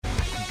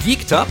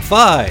Geek Top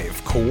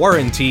 5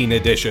 Quarantine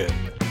Edition.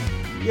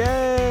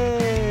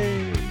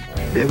 Yay!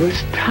 There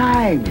was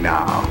time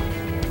now.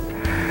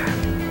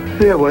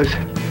 There was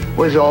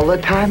all the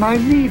time I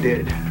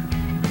needed.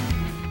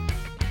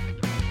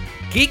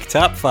 Geek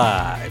Top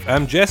 5.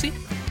 I'm Jesse.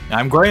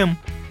 I'm Graham.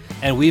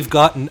 And we've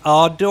got an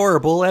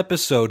adorable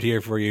episode here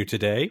for you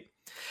today.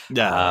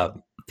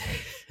 Come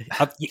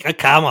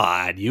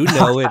on, you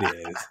know it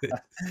is.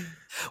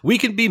 We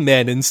can be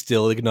men and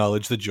still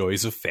acknowledge the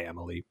joys of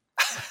family.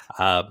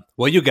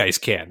 Well, you guys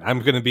can. I'm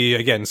going to be,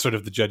 again, sort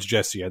of the Judge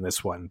Jesse on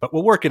this one, but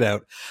we'll work it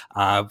out.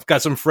 I've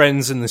got some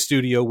friends in the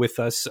studio with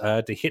us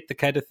to hit the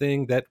kind of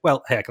thing that,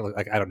 well, heck,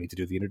 I don't need to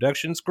do the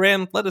introductions.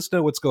 Graham, let us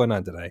know what's going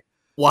on today.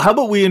 Well, how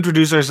about we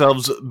introduce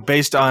ourselves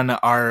based on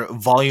our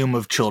volume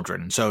of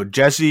children? So,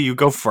 Jesse, you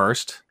go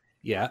first.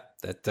 Yeah,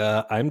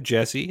 I'm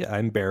Jesse.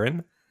 I'm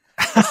Baron.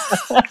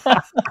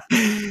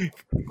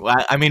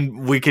 Well, I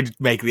mean, we could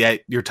make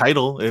your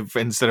title. If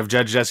instead of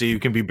Judge Jesse, you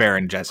can be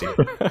Baron Jesse.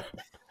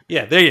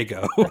 Yeah, there you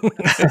go.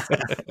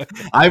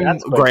 I'm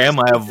Graham.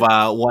 I have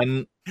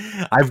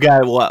I've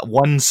got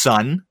one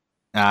son,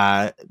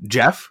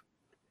 Jeff.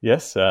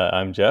 Yes,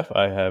 I'm Jeff.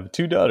 I have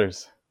two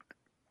daughters.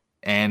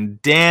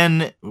 And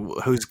Dan,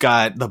 who's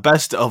got the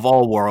best of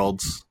all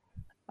worlds.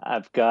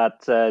 I've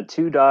got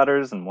two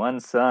daughters and one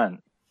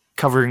son.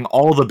 Covering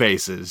all the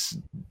bases.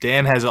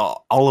 Dan has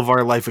all of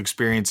our life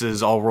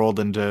experiences all rolled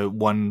into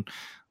one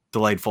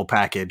delightful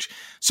package.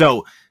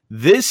 So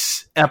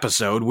this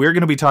episode, we're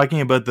going to be talking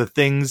about the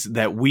things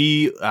that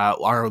we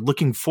are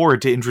looking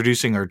forward to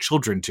introducing our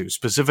children to,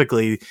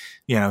 specifically,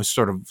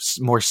 sort of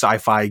more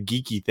sci-fi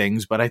geeky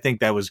things. But I think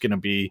that was going to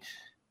be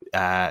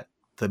the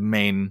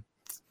main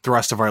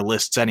thrust of our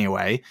lists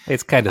anyway.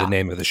 It's kind of the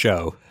name of the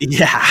show.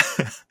 Yeah.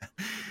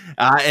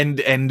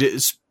 And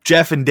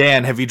Jeff and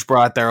Dan have each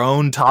brought their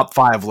own top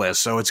 5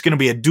 lists. So it's going to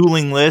be a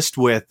dueling list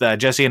with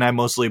Jesse and I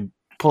mostly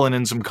pulling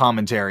in some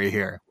commentary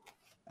here.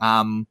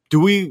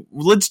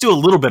 Let's do a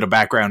little bit of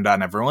background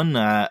on everyone.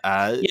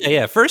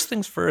 Yeah. First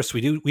things first,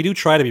 we do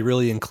try to be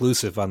really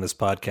inclusive on this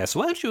podcast. So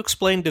why don't you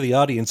explain to the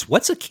audience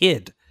what's a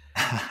kid?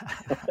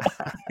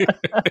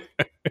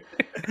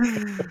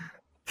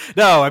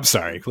 No, I'm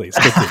sorry. Please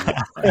continue.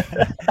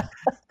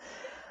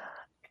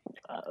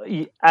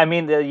 I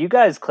mean, you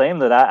guys claim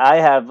that I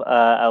have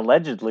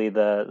allegedly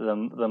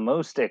the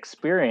most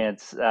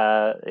experience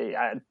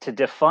to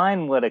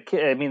define what a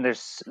kid. I mean,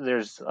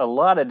 there's a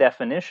lot of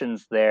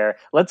definitions there.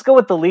 Let's go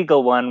with the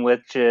legal one,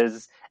 which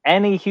is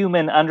any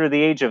human under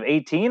the age of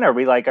 18. Are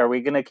we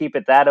going to keep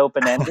it that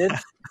open ended?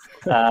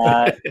 Is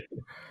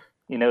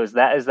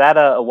that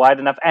a wide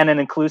enough and an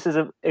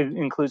inclusive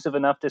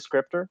enough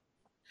descriptor?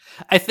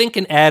 I think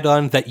an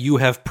add-on that you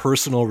have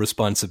personal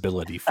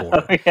responsibility for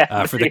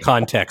the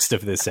context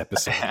of this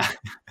episode.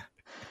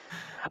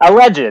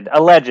 Alleged.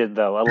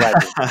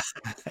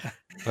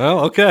 Oh,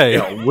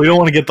 okay. We don't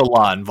want to get the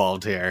law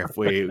involved here if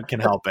we can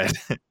help it.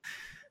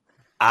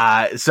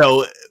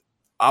 So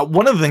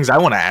one of the things I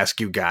want to ask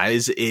you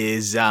guys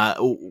is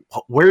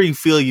where you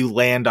feel you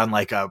land on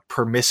like a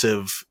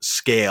permissive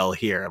scale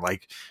here.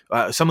 Like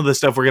some of the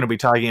stuff we're going to be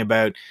talking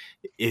about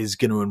is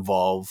going to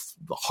involve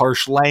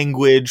harsh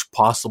language,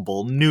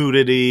 possible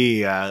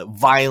nudity,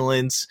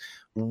 violence.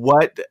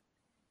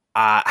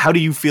 How do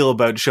you feel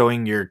about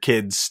showing your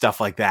kids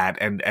stuff like that?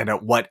 And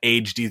at what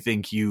age do you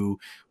think you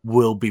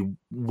will be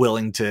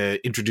willing to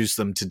introduce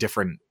them to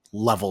different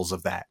levels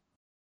of that?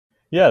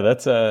 Yeah,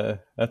 that's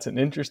an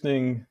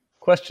interesting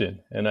question.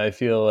 And I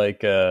feel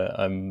like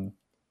I'm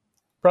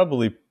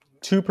probably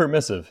too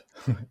permissive,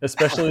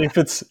 especially if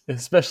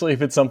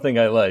it's something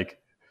I like.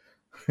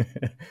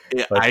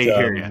 Yeah, I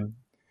hear you.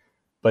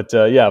 But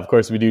of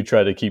course, we do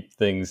try to keep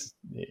things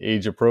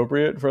age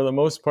appropriate for the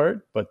most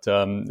part. But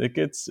it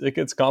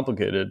gets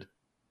complicated.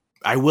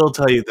 I will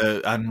tell you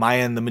that on my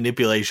end, the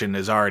manipulation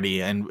is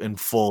already in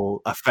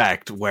full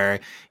effect. Where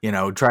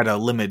try to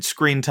limit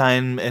screen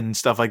time and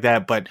stuff like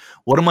that. But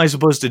what am I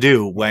supposed to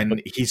do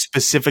when he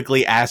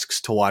specifically asks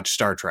to watch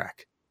Star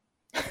Trek?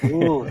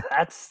 Ooh,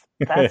 that's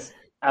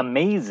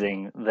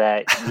amazing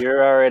that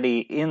you're already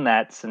in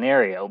that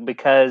scenario,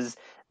 because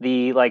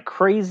the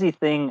crazy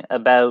thing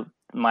about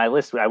my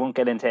list, I won't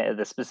get into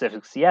the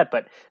specifics yet,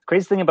 but the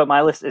crazy thing about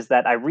my list is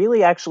that I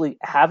really actually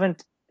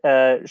haven't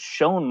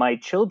shown my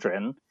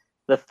children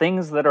the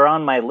things that are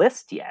on my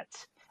list yet.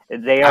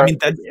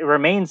 It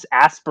remains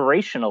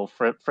aspirational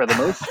for the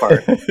most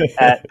part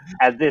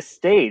at this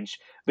stage,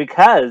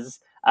 because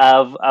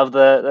of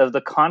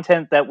the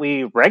content that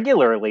we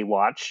regularly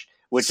watch,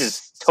 which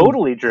is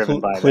totally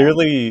driven by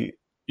clearly that.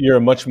 You're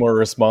a much more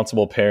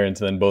responsible parent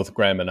than both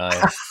Graham and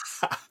I.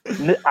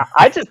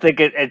 I just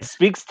think it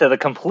speaks to the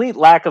complete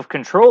lack of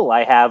control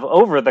I have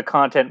over the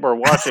content we're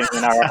watching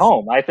in our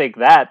home. I think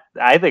that's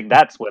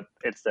what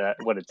it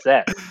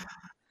says.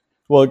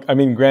 Well, I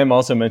mean, Graham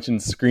also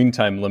mentioned screen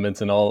time limits,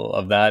 and all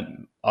of that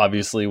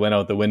obviously went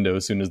out the window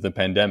as soon as the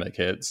pandemic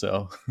hit.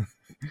 So,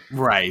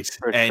 right,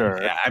 for and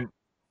sure.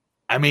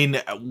 I mean,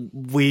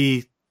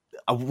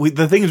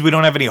 the thing is, we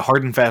don't have any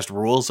hard and fast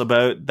rules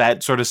about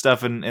that sort of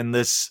stuff in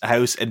this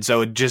house, and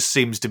so it just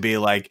seems to be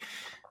like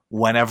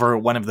whenever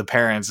one of the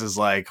parents is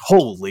like,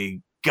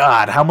 holy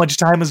God, how much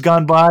time has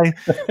gone by?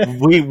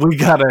 we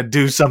gotta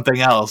do something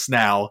else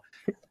now.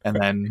 And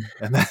then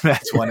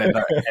that's when it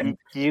and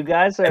you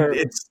guys are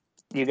it's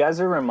you guys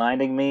are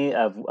reminding me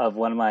of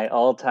one of my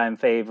all-time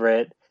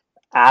favorite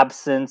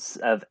absence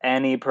of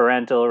any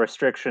parental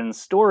restriction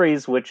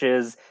stories, which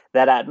is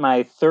that at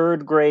my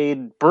 3rd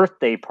grade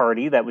birthday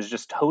party that was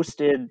just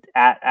hosted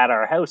at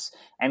our house,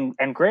 and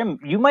Graham,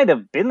 you might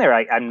have been there.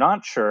 I'm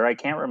not sure. I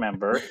can't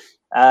remember.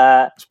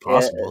 it's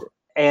possible.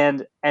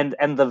 And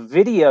the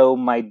video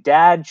my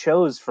dad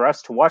chose for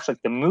us to watch,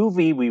 like the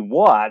movie we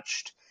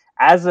watched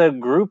as a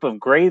group of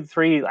grade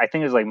 3, I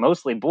think it was like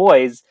mostly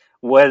boys,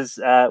 was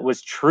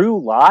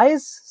True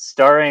Lies,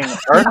 starring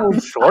Arnold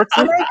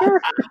Schwarzenegger.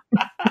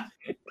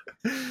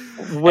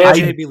 With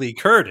Jamie Lee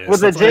Curtis.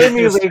 With a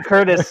Jamie Lee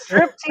Curtis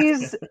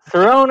striptease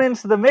thrown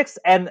into the mix.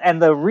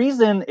 And the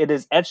reason it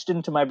is etched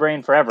into my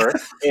brain forever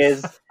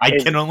is... I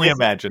can only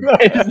imagine.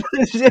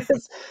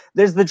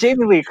 There's the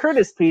Jamie Lee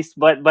Curtis piece,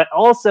 but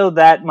also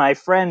that my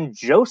friend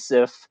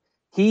Joseph,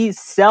 he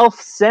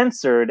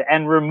self-censored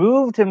and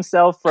removed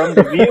himself from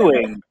the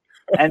viewing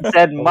and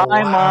said,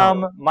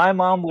 my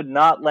mom would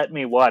not let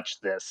me watch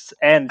this.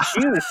 And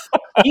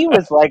he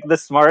was like the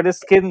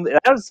smartest kid.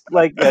 That was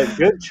like a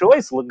good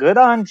choice. Good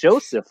on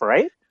Joseph,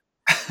 right?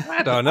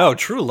 I don't know.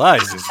 True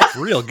Lies is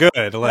real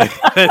good. Like,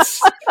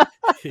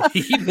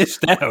 he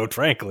missed out,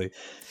 frankly.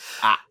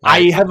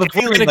 I have a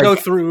feeling we're gonna go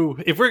through.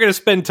 If we're gonna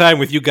spend time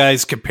with you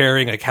guys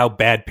comparing like how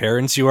bad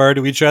parents you are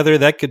to each other,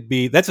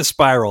 that's a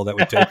spiral that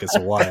would take us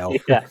a while.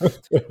 Yeah.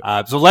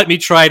 So let me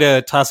try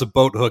to toss a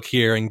boat hook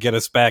here and get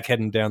us back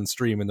heading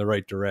downstream in the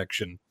right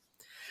direction.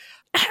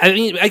 I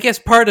mean, I guess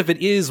part of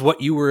it is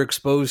what you were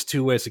exposed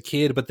to as a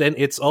kid, but then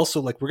it's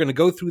also like we're going to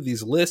go through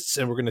these lists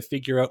and we're going to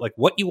figure out like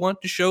what you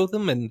want to show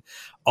them and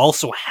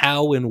also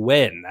how and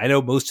when. I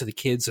know most of the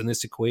kids in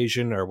this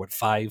equation are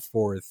 5,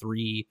 4,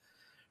 3,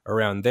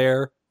 around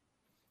there.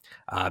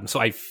 So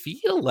I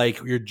feel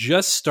like you're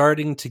just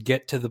starting to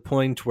get to the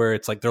point where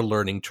it's like they're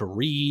learning to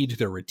read,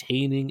 they're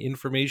retaining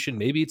information.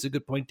 Maybe it's a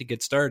good point to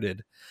get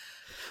started.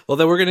 Well,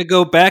 then we're going to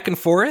go back and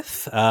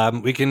forth.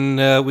 We can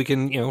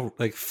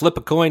like flip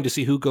a coin to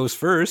see who goes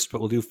first, but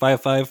we'll do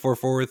 5, 5, 4,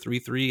 4, 3,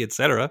 3,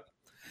 etc.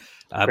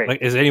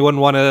 Does anyone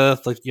want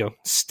to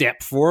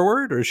step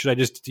forward, or should I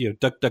just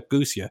duck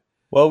goose you?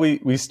 Well,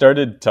 we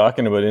started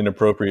talking about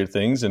inappropriate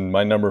things, and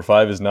my number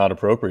 5 is not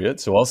appropriate,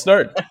 so I'll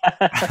start.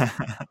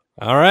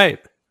 All right.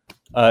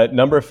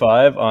 Number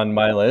 5 on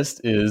my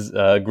list is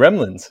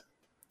Gremlins.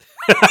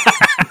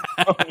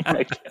 Oh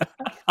my God.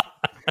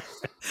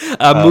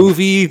 A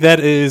movie that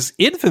is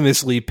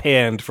infamously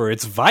panned for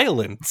its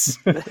violence.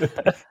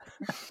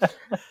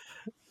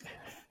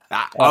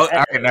 All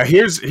right, now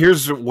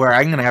here's where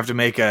I'm going to have to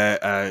make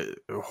a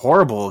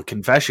horrible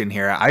confession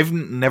here. I've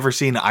never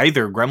seen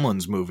either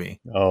Gremlins movie.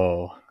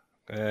 Oh,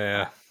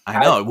 yeah.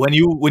 I know. When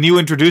you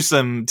introduce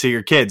them to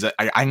your kids,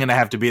 I'm going to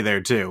have to be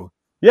there too.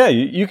 Yeah,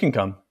 you can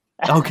come.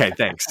 Okay,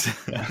 thanks.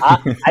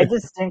 I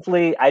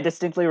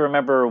distinctly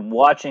remember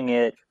watching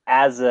it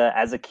as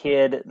a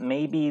kid,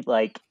 maybe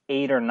like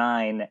 8 or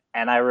 9,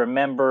 and I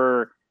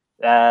remember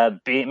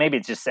maybe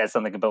it just says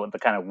something about the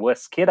kind of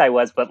wuss kid I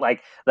was, but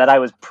like that I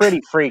was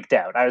pretty freaked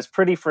out. I was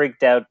pretty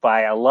freaked out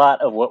by a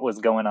lot of what was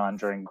going on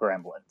during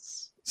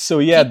Gremlins. So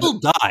yeah, people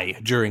die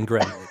during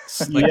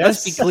Gremlins.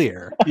 Let's be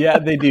clear. Yeah,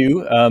 they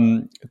do.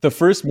 The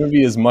first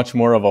movie is much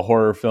more of a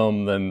horror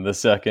film than the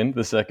second.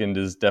 The second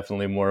is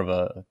definitely more of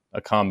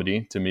a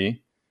comedy to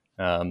me.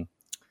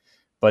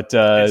 But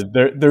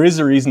there is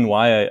a reason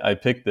why I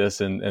picked this,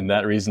 and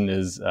that reason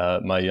is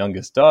my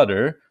youngest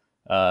daughter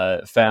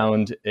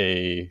found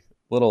a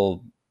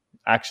little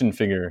action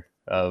figure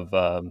of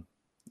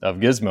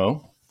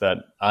Gizmo that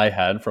I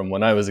had from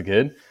when I was a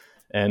kid,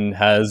 and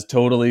has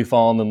totally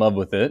fallen in love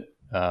with it.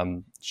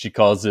 She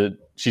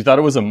thought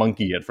it was a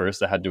monkey at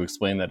first. I had to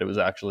explain that it was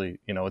actually,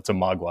 it's a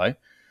mogwai.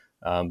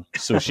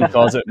 So she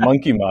calls it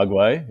Monkey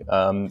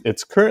Mogwai.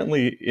 It's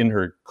currently in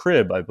her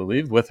crib, I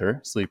believe, with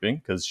her sleeping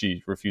because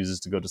she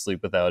refuses to go to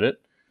sleep without it.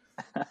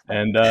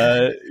 And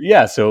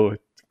so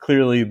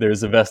clearly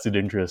there's a vested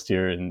interest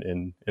here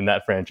in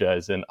that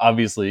franchise. And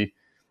obviously,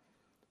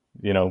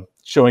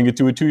 showing it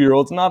to a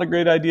 2-year-old is not a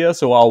great idea.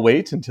 So I'll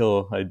wait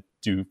until I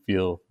do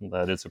feel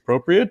that it's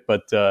appropriate.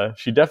 But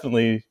she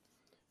definitely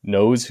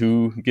knows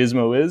who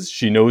Gizmo is.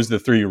 She knows the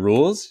 3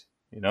 rules.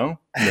 No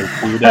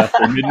food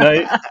after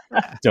midnight,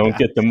 don't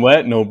get them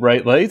wet, no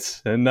bright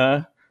lights, and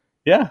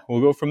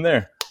we'll go from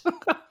there.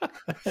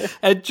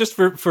 And just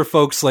for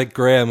folks like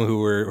Graham who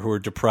were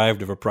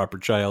deprived of a proper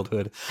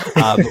childhood,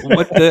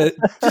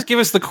 just give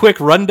us the quick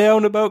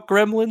rundown about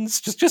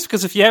Gremlins. Just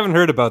because if you haven't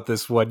heard about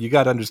this one, you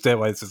got to understand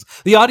why this is.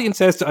 The audience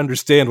has to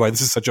understand why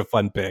this is such a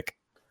fun pick.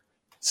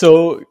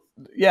 So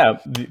yeah,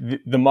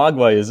 the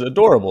Mogwai is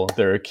adorable.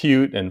 They're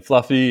cute and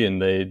fluffy,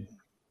 and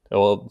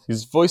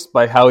he's voiced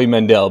by Howie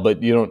Mandel,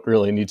 but you don't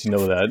really need to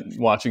know that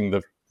watching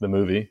the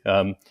movie.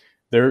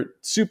 They're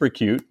super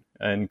cute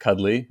and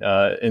cuddly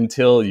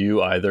until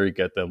you either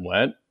get them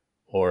wet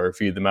or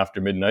feed them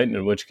after midnight,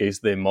 in which case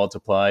they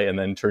multiply and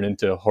then turn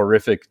into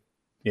horrific,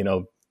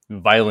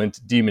 violent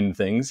demon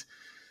things.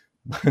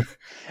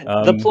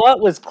 The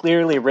plot was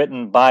clearly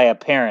written by a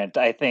parent,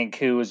 I think,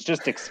 who was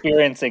just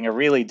experiencing a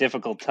really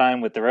difficult time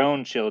with their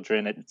own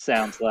children. It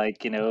sounds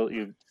like,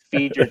 you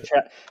feed your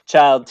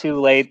child too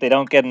late, they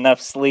don't get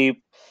enough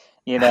sleep,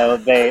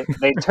 they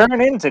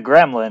turn into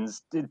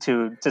gremlins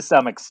to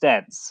some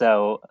extent.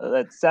 So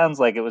that sounds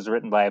like it was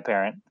written by a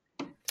parent.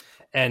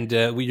 And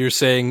you're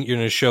saying you're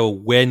going to show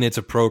when it's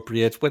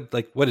appropriate.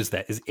 What is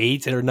that? Is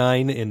 8 or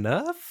 9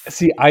 enough?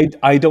 See,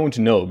 I don't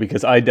know,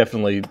 because I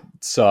definitely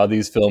saw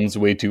these films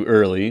way too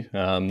early,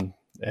 and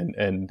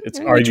it's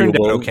arguable.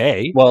 Turned out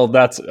okay. Well,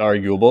 that's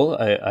arguable.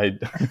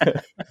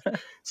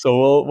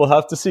 So we'll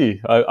have to see.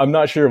 I'm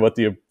not sure what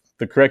the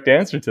correct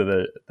answer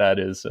to that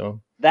is. So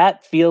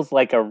that feels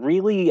like a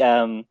really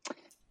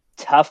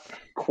tough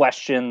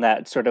question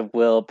that sort of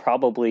will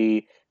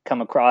probably come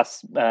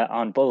across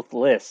on both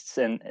lists,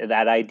 and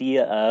that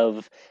idea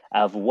of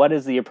what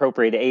is the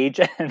appropriate age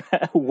and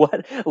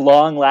what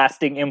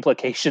long-lasting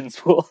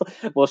implications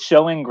will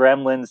showing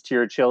Gremlins to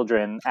your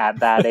children at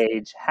that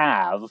age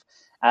have.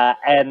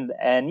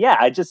 And yeah,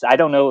 I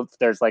don't know if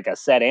there's like a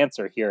set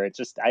answer here.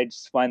 I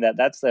just find that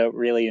that's a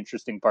really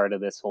interesting part of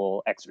this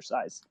whole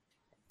exercise.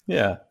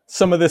 Yeah,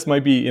 some of this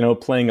might be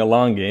playing a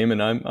long game,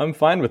 and I'm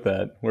fine with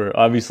that. We're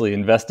obviously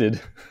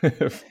invested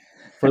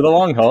for the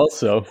long haul,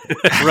 so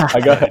I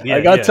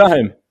got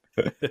time.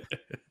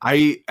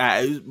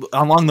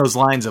 Along those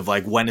lines of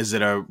like, when is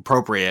it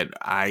appropriate?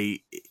 I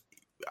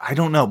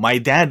don't know. My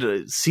dad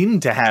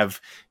seemed to have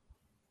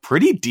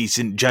pretty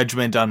decent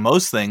judgment on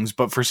most things,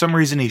 but for some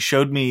reason he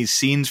showed me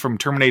scenes from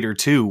Terminator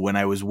 2 when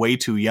I was way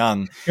too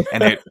young,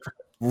 and it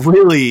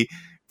really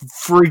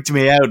freaked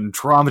me out and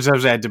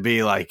traumatized.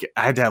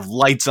 I had to have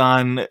lights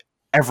on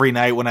every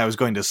night when I was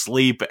going to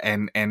sleep,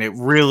 and it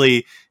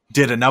really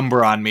did a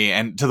number on me,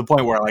 and to the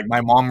point where like my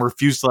mom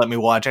refused to let me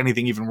watch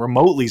anything even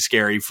remotely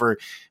scary for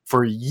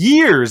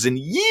years and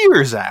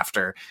years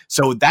after.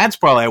 So that's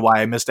probably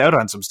why I missed out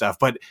on some stuff.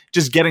 But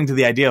just getting to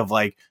the idea of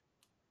like,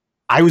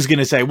 I was going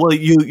to say, well,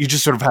 you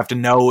just sort of have to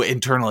know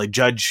internally,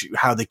 judge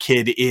how the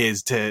kid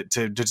is to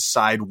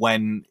decide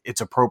when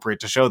it's appropriate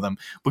to show them.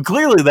 But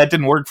clearly that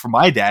didn't work for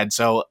my dad.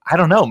 So I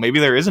don't know,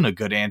 maybe there isn't a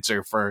good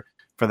answer for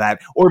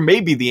that. Or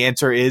maybe the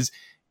answer is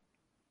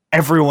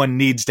everyone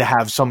needs to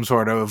have some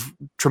sort of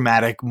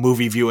traumatic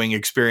movie viewing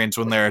experience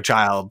when they're a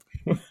child.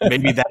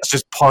 Maybe that's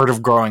just part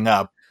of growing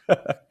up.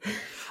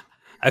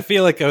 I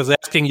feel like I was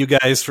asking you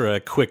guys for a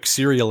quick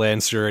serial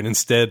answer, and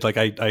instead, like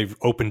I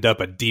opened up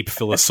a deep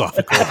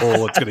philosophical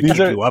hole. It's going to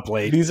keep you up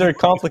late. These are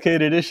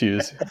complicated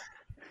issues.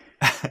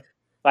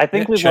 I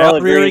think we've all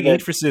agreed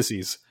that, for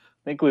sissies.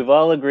 I think we've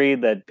all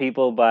agreed that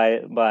people by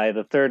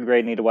the third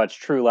grade need to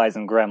watch True Lies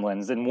and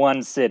Gremlins in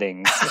one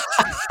sitting.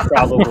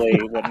 Probably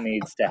what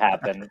needs to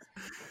happen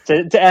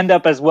to end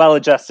up as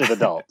well-adjusted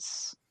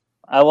adults.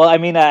 Well, I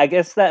mean, I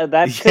guess that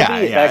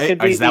could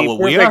be is that the what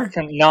we are?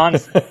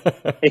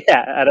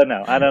 Yeah,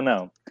 I don't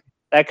know.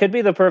 That could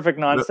be the perfect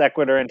non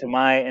sequitur into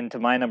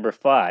my number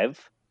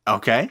 5.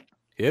 Okay,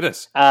 hit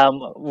us.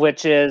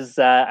 Which is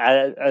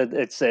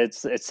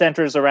it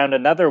centers around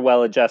another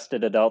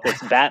well-adjusted adult.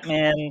 It's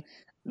Batman,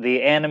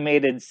 the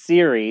animated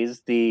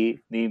series, the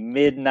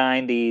mid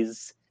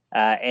 '90s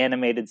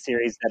animated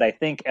series that I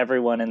think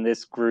everyone in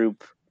this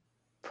group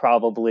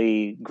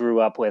probably grew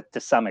up with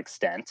to some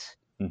extent.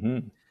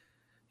 Mm-hmm.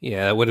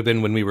 Yeah, it would have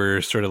been when we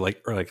were sort of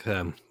like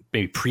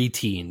maybe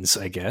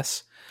preteens, I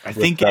guess. I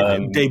think it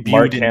debuted.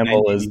 Mark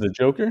Hamill as the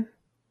Joker.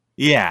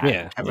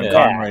 Yeah. Kevin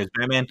Conroy as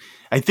Batman.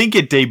 I think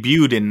it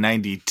debuted in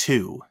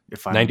 '92.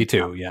 If I'm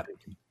 92, yeah.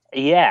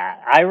 Yeah,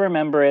 I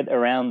remember it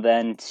around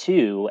then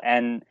too,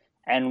 and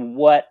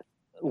what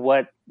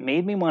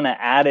made me want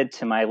to add it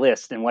to my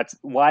list, and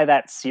why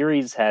that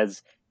series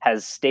has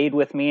stayed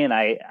with me, and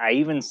I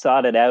even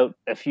sought it out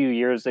a few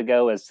years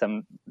ago as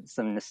some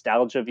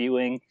nostalgia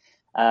viewing.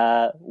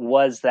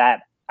 Was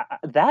that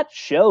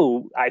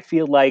show, I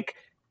feel like,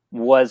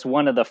 was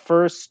one of the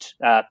first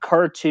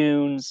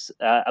cartoons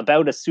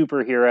about a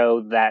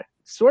superhero that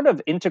sort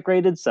of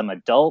integrated some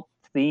adult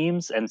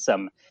themes and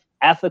some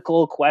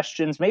ethical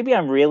questions. Maybe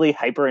I'm really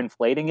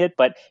hyperinflating it,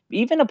 but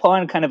even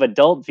upon kind of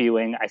adult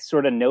viewing, I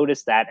sort of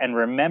noticed that and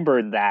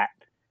remembered that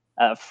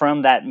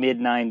from that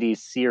mid-'90s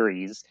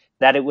series,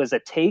 that it was a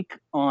take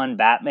on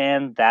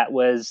Batman that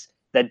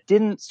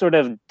didn't sort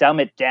of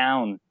dumb it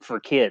down for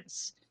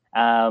kids.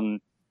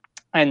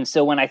 And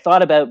so when I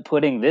thought about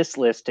putting this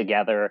list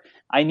together,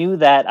 I knew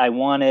that I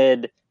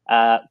wanted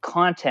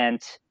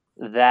content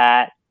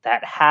that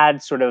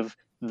had sort of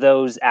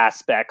those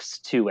aspects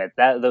to it,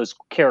 those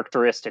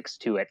characteristics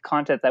to it.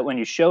 Content that when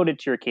you showed it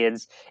to your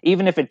kids,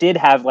 even if it did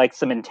have like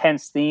some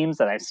intense themes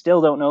that I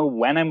still don't know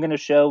when I'm going to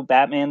show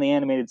Batman the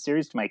Animated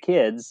Series to my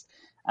kids,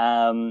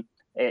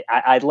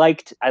 I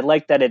liked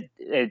that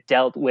it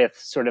dealt with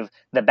sort of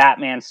the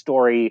Batman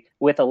story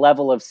with a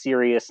level of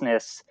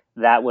seriousness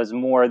that was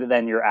more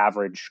than your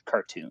average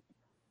cartoon.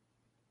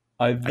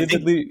 I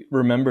vividly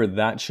remember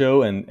that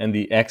show and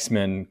the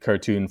X-Men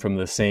cartoon from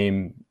the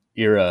same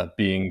era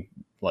being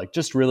like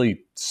just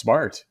really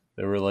smart.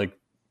 They were like,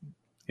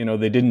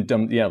 they didn't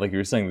dumb, like you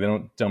were saying, they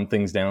don't dumb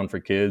things down for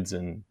kids.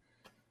 And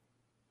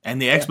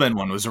the X-Men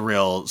one was a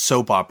real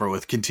soap opera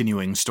with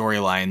continuing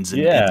storylines,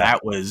 and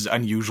that was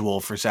unusual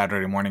for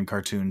Saturday morning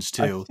cartoons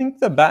too. I think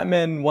the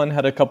Batman one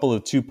had a couple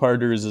of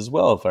two-parters as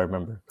well, if I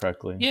remember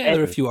correctly. Yeah, there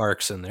were a few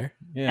arcs in there.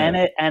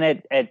 Yeah. And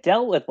it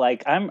dealt with,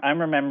 like,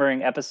 I'm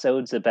remembering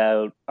episodes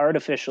about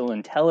artificial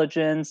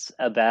intelligence,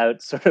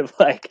 about sort of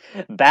like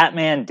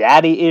Batman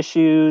daddy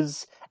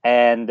issues,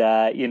 and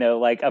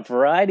like a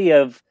variety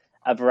of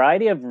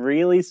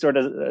really sort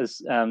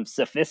of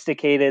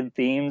sophisticated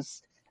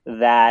themes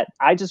that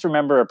I just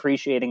remember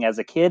appreciating as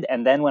a kid.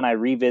 And then when I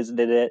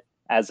revisited it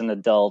as an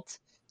adult,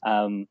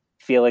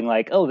 feeling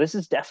like, oh, this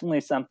is definitely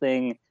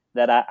something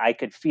that I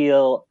could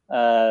feel,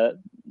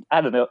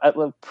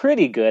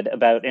 pretty good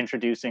about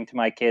introducing to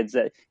my kids,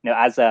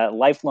 as a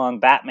lifelong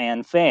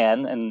Batman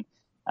fan. And,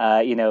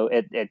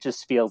 it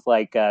just feels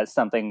like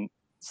something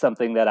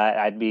that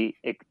I'd be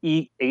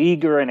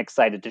eager and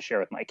excited to share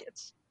with my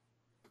kids.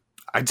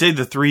 I'd say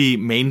the three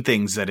main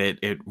things that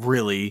it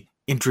really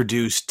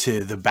introduced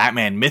to the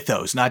Batman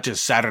mythos, not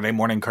just Saturday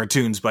morning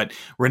cartoons, but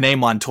Renee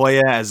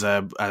Montoya as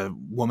a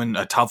woman,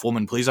 a tough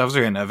woman police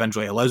officer, and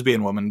eventually a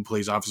lesbian woman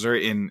police officer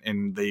in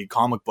the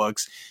comic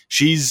books.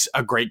 She's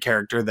a great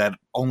character that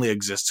only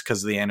exists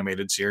because of the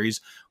animated series.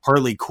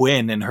 Harley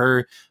Quinn and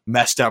her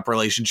messed up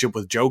relationship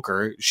with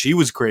Joker, she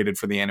was created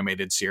for the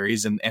animated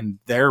series, and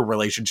their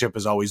relationship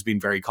has always been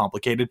very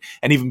complicated.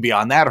 And even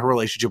beyond that, her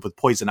relationship with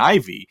Poison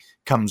Ivy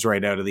comes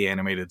right out of the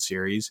animated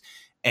series.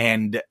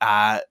 And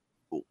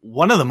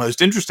one of the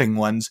most interesting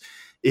ones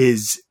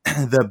is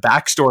the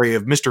backstory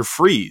of Mr.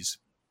 Freeze.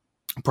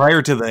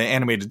 Prior to the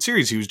animated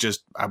series, he was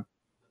just a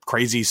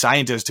crazy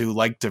scientist who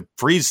liked to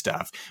freeze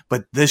stuff.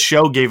 But this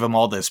show gave him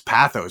all this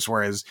pathos,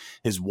 whereas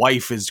his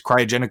wife is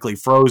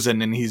cryogenically frozen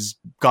and he's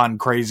gone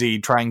crazy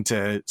trying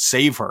to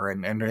save her,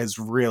 and his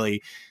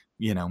really,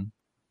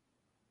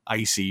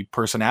 icy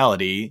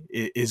personality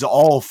is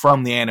all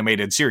from the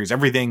animated series.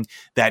 Everything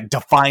that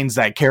defines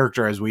that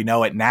character as we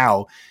know it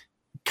now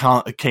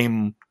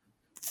came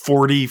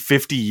 40,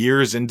 50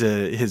 years into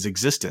his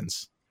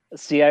existence.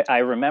 See, I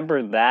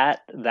remember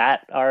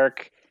that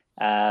arc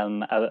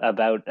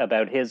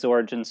about his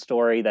origin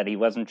story, that he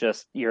wasn't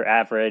just your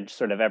average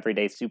sort of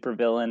everyday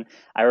supervillain.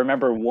 I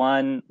remember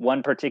one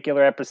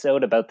particular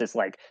episode about this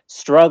like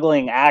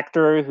struggling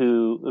actor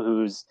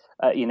who's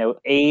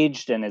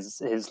aged, and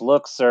his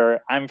looks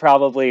are, I'm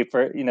probably,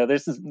 for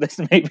this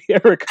may be a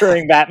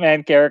recurring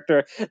Batman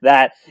character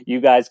that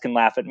you guys can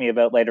laugh at me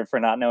about later for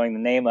not knowing the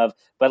name of,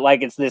 but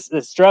like it's this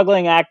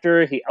struggling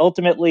actor. He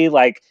ultimately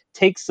like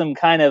takes some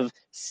kind of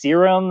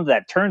serum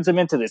that turns him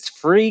into this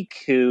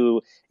freak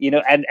who,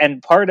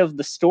 and part of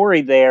the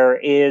story there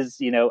is,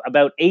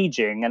 about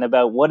aging and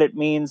about what it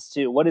means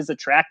to, what is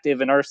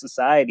attractive in our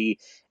society.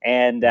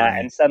 And, right.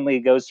 And suddenly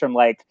it goes from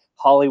like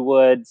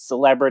Hollywood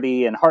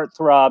celebrity and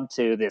heartthrob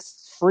to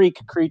this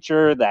freak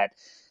creature that,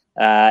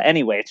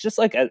 anyway, it's just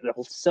like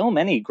so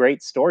many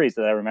great stories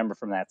that I remember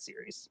from that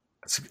series.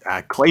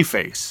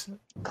 Clayface.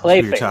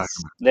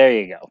 There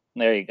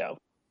you go.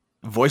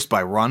 Voiced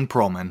by Ron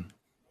Perlman.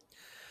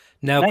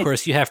 Now, Nice. Of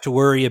course, you have to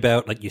worry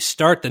about, like, you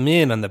start them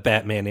in on the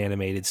Batman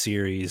animated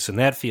series, and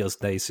that feels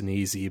nice and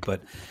easy.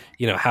 But,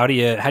 how do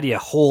you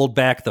hold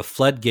back the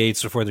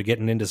floodgates before they're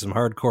getting into some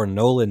hardcore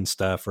Nolan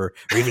stuff, or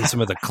even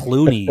some of the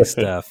Clooney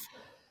stuff?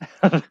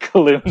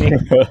 Clooney,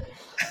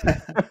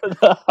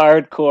 the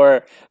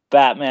hardcore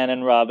Batman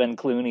and Robin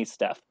Clooney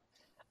stuff.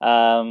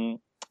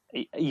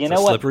 It's a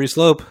slippery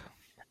slope.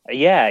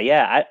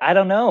 Yeah. I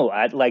don't know.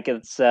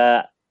 It's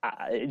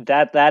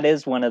that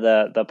is one of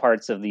the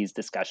parts of these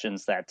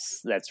discussions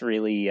that's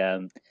really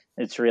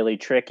it's really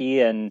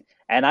tricky, and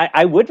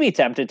I would be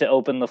tempted to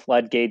open the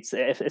floodgates,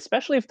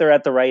 especially if they're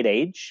at the right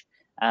age.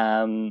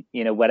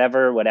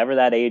 Whatever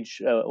that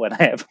age,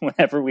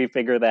 whenever we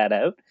figure that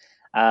out.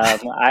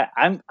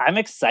 I'm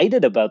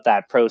excited about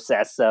that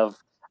process of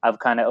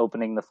kind of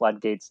opening the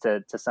floodgates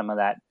to some of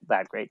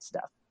that great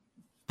stuff.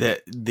 The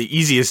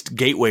easiest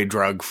gateway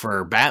drug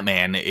for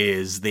Batman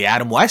is the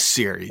Adam West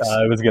series.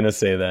 I was going to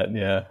say that,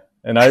 yeah.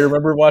 And I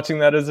remember watching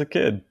that as a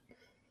kid.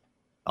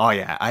 Oh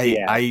yeah,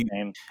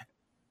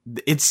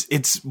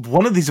 it's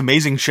one of these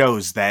amazing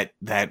shows that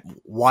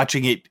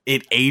watching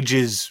it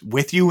ages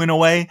with you in a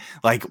way.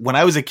 Like when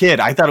I was a kid,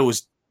 I thought it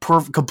was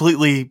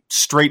completely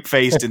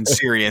straight-faced and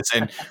serious,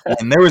 and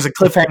when there was a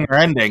cliffhanger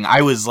ending,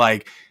 I was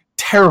like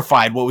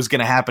terrified what was going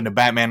to happen to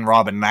Batman and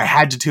Robin, and I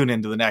had to tune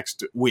into the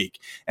next week.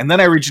 And then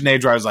I reached an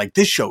age where I was like,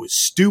 this show is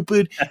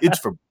stupid. It's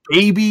for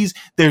babies.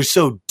 They're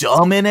so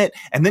dumb in it.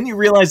 And then you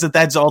realize that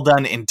that's all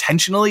done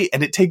intentionally,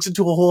 and it takes it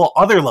to a whole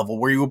other level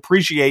where you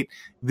appreciate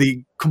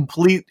the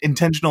complete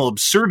intentional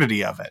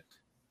absurdity of it.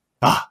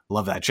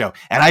 Love that show.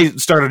 And I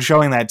started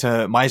showing that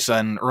to my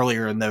son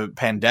earlier in the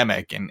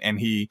pandemic, and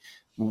he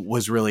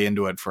was really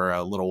into it for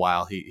a little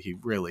while. He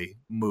really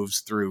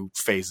moves through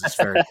phases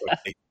very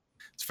quickly.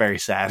 It's very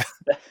sad.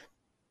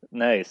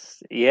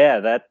 Nice.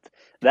 Yeah,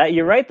 That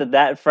you're right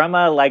that from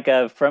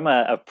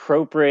a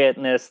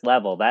appropriateness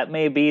level, that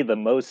may be the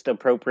most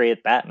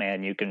appropriate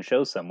Batman you can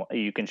show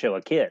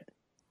a kid.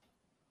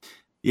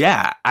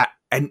 Yeah,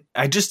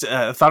 I just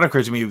thought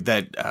occurred to me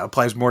that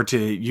applies more to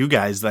you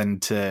guys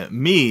than to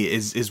me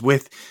is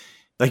with,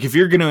 like, if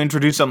you're going to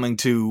introduce something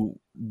to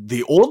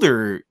the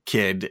older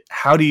kid,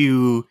 how do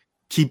you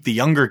keep the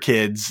younger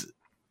kids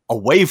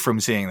away from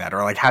seeing that?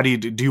 Or like, how do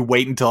you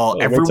wait until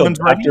everyone's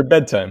ready? After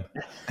bedtime?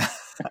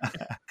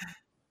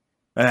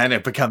 And then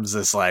it becomes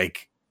this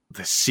like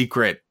the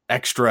secret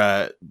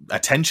extra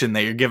attention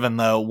that you're giving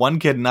the one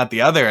kid and not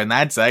the other, and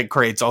that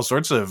creates all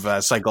sorts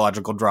of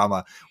psychological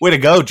drama. Way to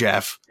go,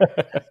 Jeff!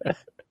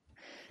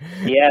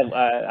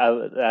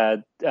 Yeah,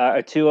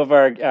 two of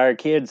our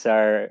kids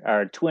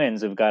are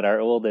twins. We've got our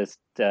oldest,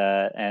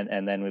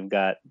 and then we've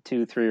got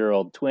 2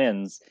 3-year-old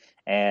twins,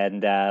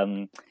 and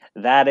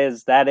that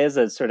is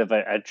a sort of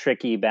a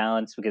tricky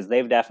balance because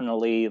they've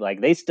definitely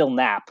they still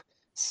nap.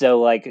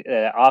 So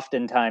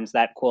oftentimes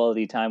that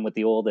quality time with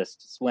the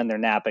oldest is when they're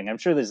napping. I'm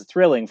sure this is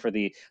thrilling for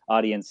the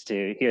audience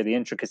to hear the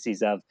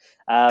intricacies of.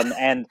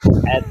 And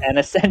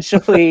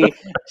essentially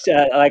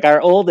our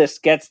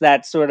oldest gets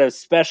that sort of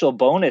special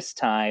bonus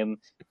time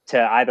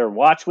to either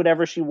watch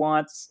whatever she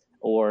wants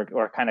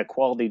or kind of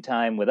quality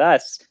time with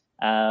us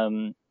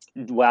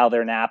while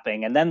they're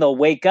napping. And then they'll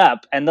wake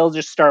up and they'll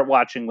just start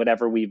watching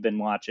whatever we've been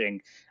watching.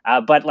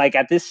 But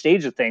at this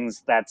stage of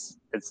things,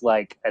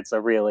 it's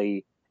a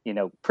really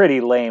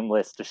pretty lame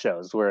list of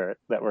shows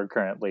that we're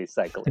currently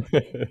cycling.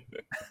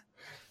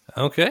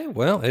 Okay,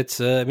 well, it's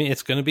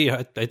it's going to be.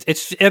 I'm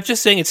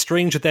just saying it's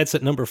strange that's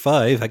at number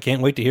 5. I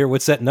can't wait to hear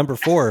what's at number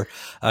 4.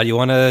 You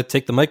want to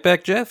take the mic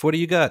back, Jeff? What do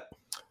you got?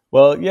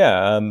 Well,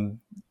 yeah, and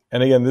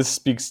again, this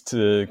speaks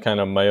to kind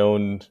of my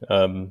own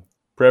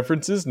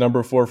preferences.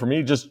 Number 4 for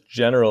me, just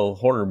general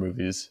horror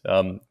movies.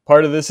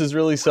 Part of this is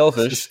really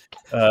selfish.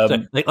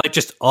 Like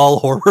just all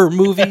horror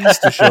movies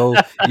to show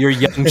your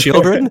young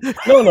children?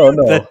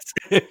 No.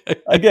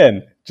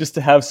 Again, just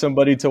to have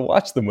somebody to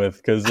watch them with,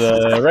 because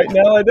right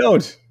now I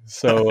don't.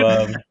 So,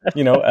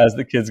 as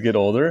the kids get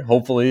older,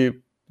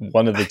 hopefully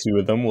one of the two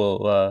of them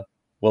will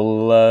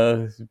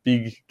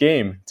be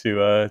game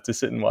to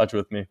sit and watch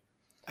with me.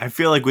 I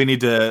feel like we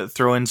need to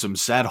throw in some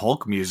sad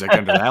Hulk music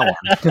under that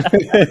one.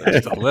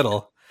 Just a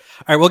little.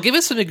 All right, well, give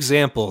us some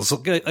examples,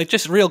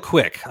 just real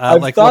quick.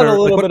 I've thought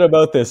a little bit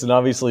about this, and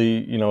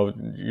obviously,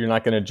 you're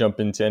not going to jump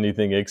into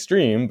anything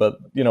extreme, but,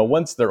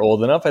 once they're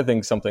old enough, I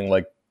think something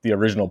like the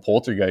original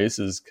Poltergeist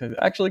is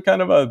actually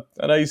kind of a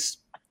nice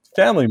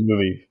family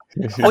movie.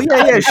 Oh,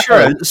 yeah,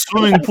 sure. A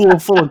swimming pool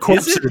full of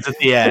corpses at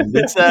the end.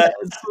 It's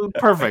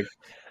perfect.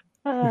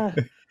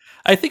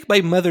 I think my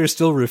mother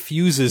still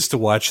refuses to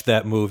watch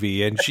that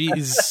movie, and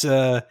she's.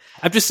 I'm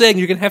just saying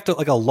you're gonna have to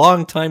a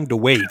long time to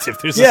wait if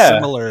there's a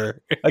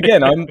similar.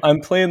 Again,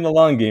 I'm playing the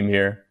long game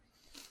here.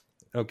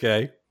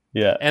 Okay.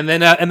 Yeah. And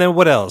then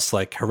what else?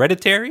 Like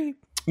Hereditary?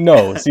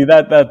 No, see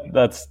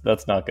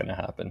that's not going to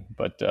happen.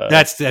 But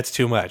that's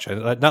too much.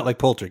 Not like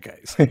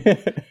Poltergeist.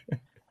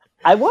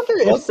 I wonder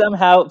if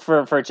somehow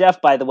for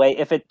Jeff, by the way,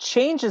 if it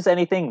changes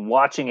anything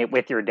watching it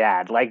with your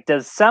dad.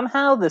 Does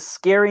somehow the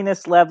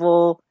scariness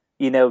level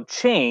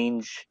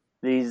change?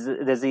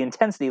 Does the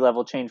intensity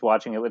level change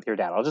watching it with your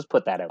dad? I'll just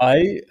put that out.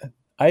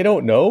 I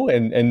don't know,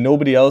 and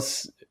nobody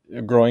else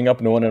growing up,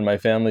 no one in my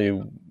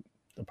family,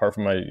 apart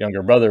from my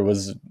younger brother,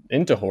 was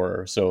into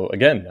horror. So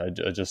again,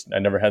 I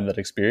never had that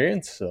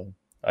experience. So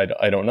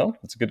I don't know.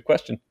 It's a good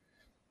question.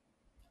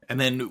 And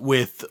then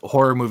with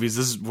horror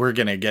movies, we're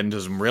going to get into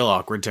some real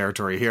awkward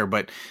territory here,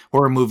 but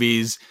horror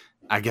movies,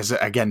 I guess,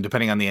 again,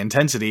 depending on the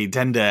intensity,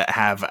 tend to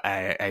have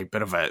a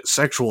bit of a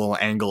sexual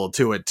angle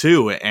to it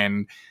too.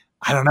 And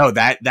I don't know,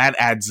 that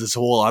adds this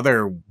whole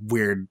other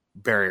weird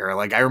barrier.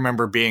 I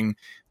remember being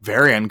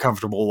very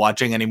uncomfortable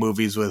watching any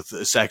movies with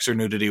sex or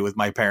nudity with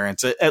my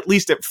parents, at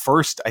least at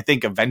first. I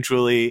think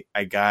eventually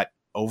I got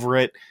over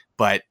it,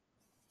 but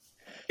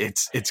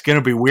it's going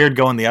to be weird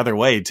going the other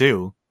way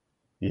too.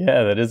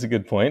 Yeah, that is a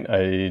good point.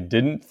 I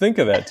didn't think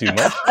of that too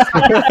much.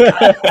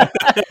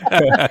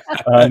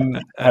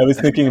 I was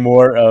thinking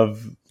more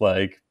of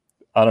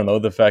I don't know,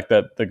 the fact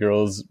that the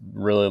girls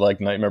really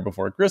like Nightmare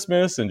Before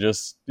Christmas and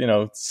just,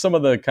 some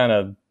of the kind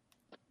of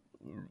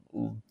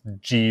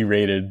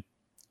G-rated,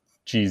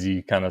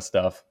 cheesy kind of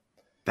stuff.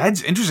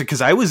 That's interesting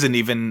because I wasn't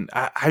even,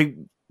 I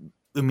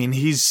mean,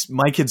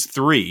 my kid's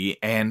 3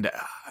 and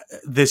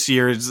this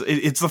year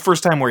it's the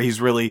first time where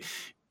he's really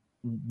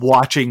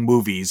watching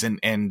movies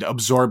and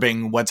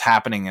absorbing what's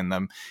happening in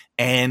them.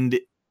 And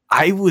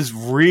I was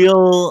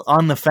real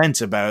on the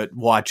fence about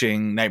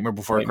watching Nightmare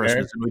Before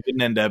Christmas, and we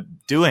didn't end up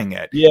doing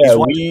it. Yeah,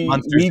 we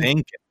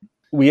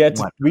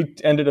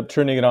ended up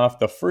turning it off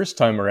the first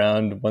time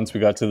around once we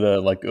got to the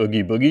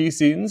Oogie Boogie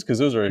scenes, because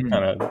those are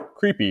kind of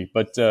creepy.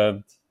 But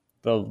the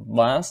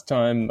last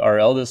time, our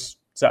eldest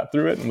sat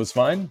through it and was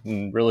fine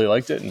and really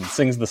liked it and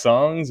sings the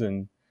songs,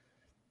 and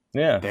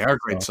yeah, they are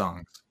great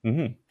songs.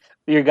 Mm-hmm.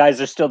 You guys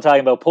are still talking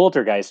about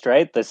Poltergeist,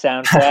 right? The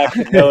soundtrack,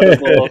 the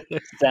notable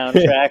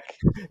soundtrack.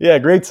 Yeah,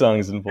 great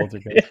songs in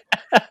Poltergeist.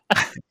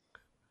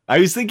 I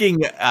was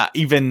thinking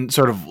even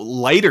sort of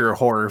lighter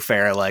horror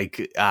fare,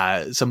 like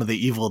some of the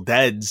Evil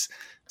Deads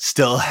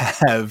still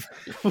have.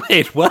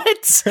 Wait,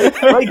 what?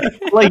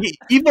 like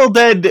Evil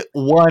Dead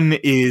 1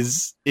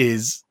 is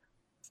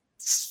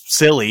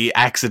silly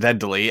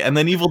accidentally, and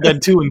then Evil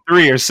Dead 2 and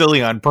 3 are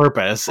silly on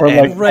purpose. Or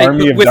like Right,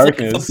 Army but of with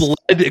Darkness. the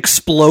blood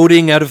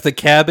exploding out of the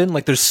cabin,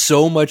 like there's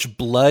so much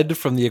blood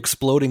from the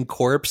exploding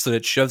corpse that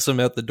it shoves him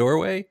out the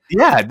doorway.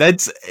 Yeah,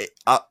 that's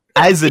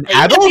as an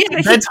adult,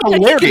 that's I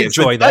hilarious. can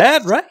enjoy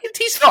that, right?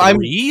 He's No,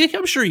 free.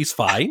 I'm sure he's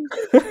fine.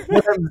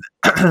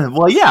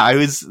 Well, yeah, I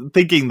was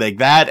thinking like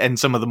that, and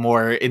some of the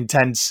more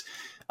intense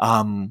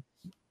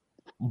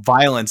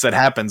violence that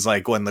happens,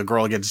 like when the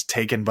girl gets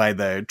taken by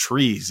the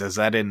trees. Is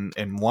that in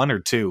 1 or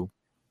 2?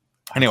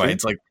 Anyway,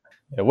 it's like,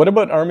 Yeah, what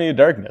about Army of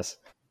Darkness?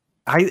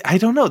 I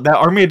don't know. That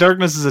Army of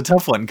Darkness is a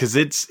tough one because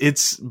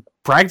it's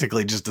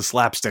practically just a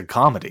slapstick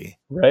comedy.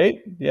 Right?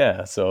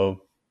 Yeah.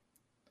 So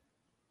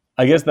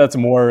I guess that's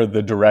more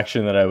the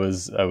direction that I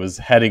was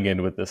heading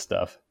in with this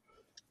stuff.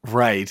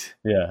 Right.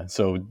 Yeah.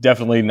 So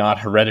definitely not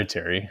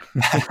Hereditary.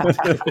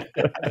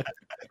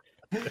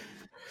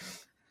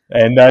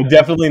 And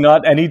definitely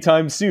not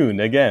anytime soon.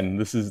 Again,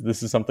 this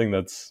is something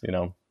that's,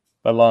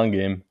 a long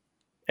game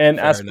and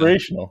Fair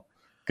aspirational.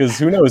 Because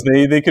who knows?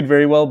 They could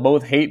very well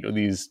both hate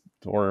these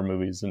horror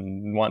movies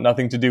and want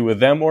nothing to do with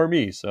them or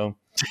me. So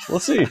we'll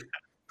see.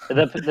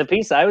 The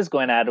piece I was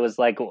going at was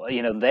like,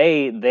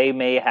 they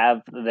may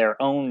have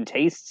their own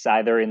tastes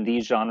either in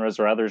these genres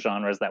or other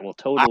genres that will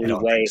I totally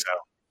don't weigh. think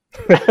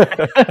so.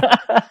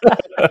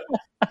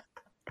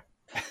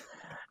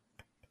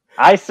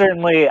 I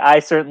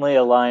certainly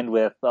aligned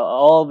with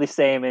all the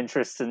same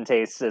interests and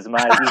tastes as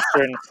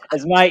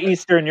my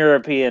Eastern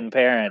European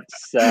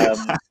parents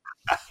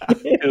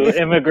who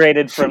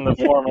immigrated from the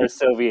former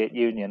Soviet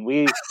Union.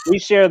 We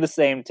share the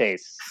same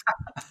tastes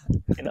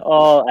in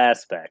all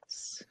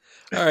aspects.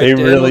 All right, They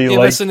Dan, really give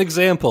like- us an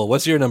example.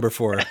 What's your number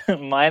 4?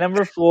 My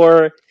number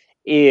 4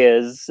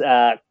 is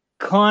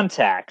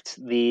Contact,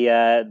 the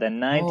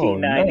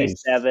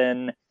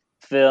 1997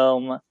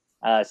 film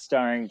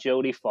starring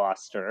Jodie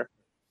Foster.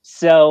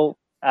 So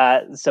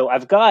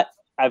I've got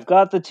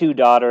the 2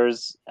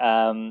 daughters.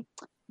 That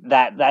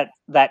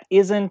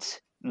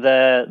isn't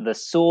the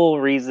sole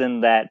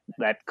reason that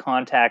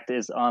Contact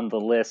is on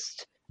the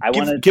list.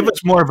 Give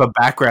us more of a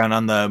background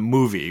on the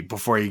movie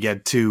before you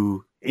get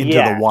too into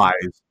the whys.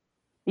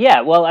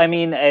 Yeah, well, I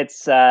mean,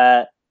 it's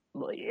based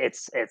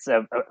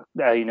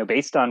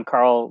on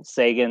Carl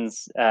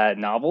Sagan's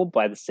novel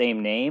by the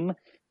same name,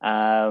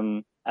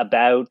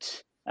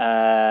 about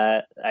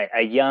a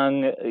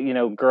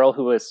young girl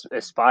who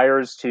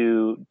aspires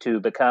to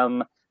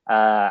become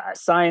a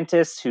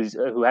scientist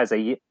who has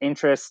a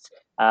interest,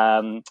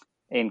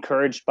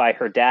 encouraged by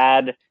her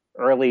dad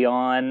early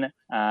on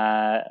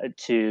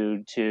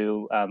to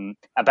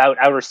about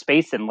outer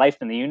space and life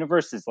in the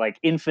universe, is like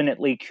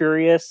infinitely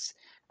curious.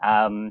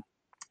 And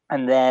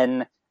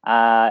then,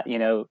 her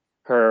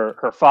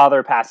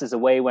father passes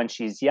away when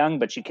she's young,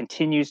 but she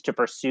continues to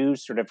pursue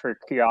sort of her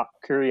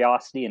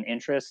curiosity and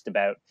interest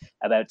about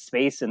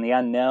space and the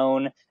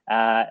unknown.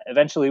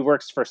 Eventually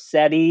works for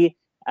SETI,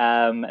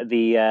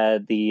 the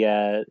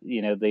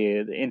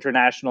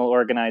international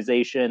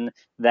organization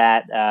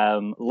that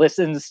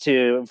listens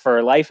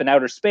for life in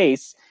outer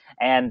space,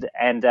 and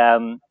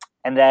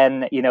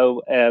then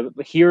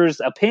hears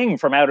a ping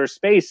from outer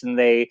space, and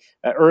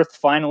Earth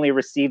finally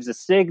receives a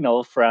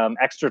signal from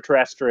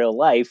extraterrestrial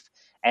life,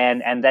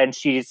 and then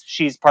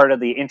she's part of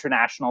the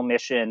international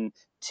mission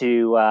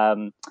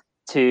to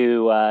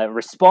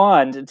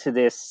respond to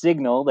this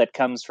signal that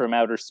comes from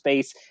outer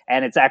space.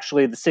 And it's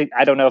actually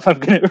I don't know if I'm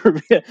going to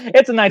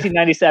it's a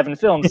 1997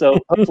 film, so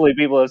hopefully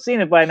people have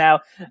seen it by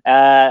now,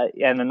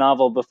 and the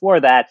novel before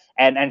that,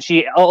 and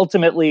she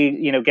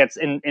ultimately gets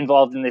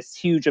involved in this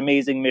huge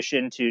amazing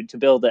mission to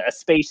build a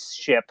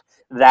spaceship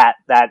that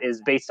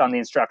is based on the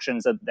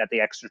instructions that the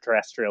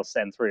extraterrestrials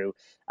send through.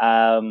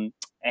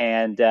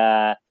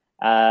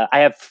 I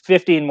have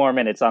 15 more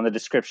minutes on the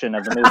description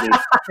of the movie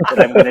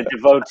that I'm going to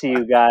devote to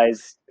you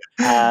guys.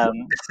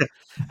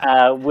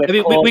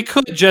 We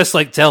could just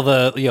tell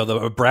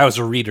the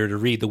browser reader to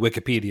read the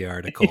Wikipedia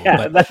article,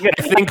 but I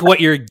think what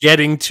you're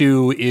getting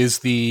to is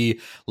the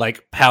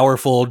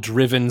powerful,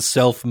 driven,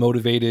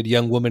 self-motivated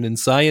young woman in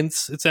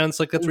science. It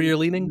sounds like that's where you're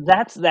leaning.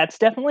 That's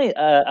definitely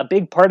a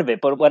big part of it.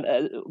 But what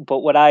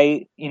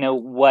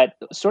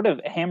sort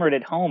of hammered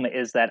it home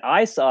is that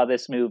I saw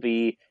this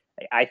movie,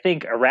 I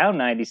think, around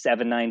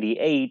 97,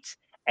 98,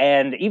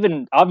 and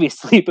even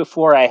obviously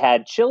before I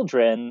had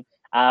children.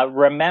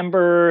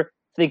 Remember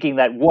thinking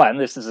that, one,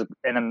 this is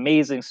an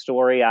amazing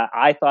story.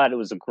 I thought it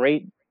was a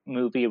great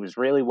movie. It was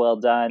really well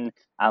done.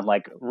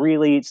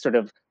 Really sort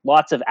of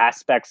lots of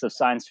aspects of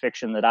science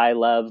fiction that I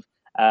love,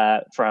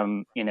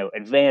 from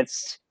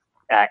advanced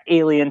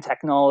alien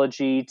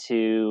technology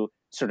to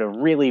sort of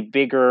really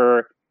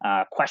bigger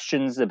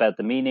questions about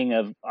the meaning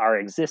of our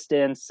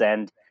existence.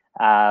 And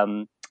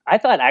I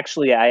thought,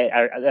 actually,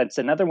 that's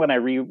another one I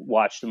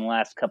rewatched in the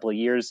last couple of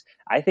years.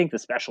 I think the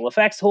special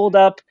effects hold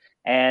up.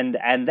 and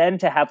then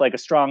to have like a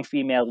strong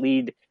female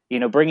lead,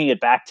 bringing it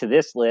back to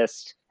this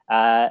list.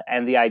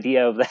 And the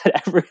idea of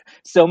that,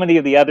 so many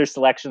of the other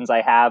selections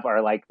I have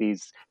are like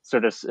these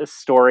sort of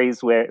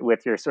stories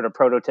with your sort of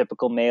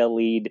prototypical male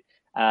lead.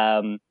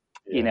 I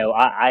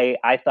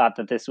thought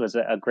that this was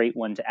a great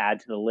one to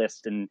add to the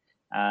list, and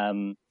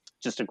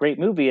just a great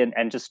movie,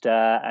 and just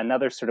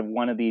another sort of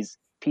one of these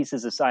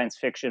pieces of science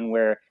fiction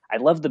where I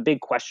love the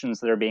big questions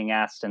that are being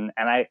asked, and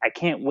I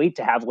can't wait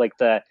to have like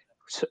the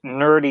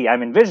nerdy.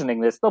 I'm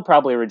envisioning this. They'll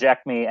probably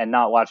reject me and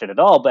not watch it at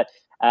all, but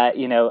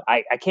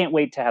I can't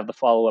wait to have the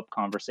follow-up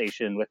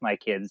conversation with my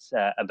kids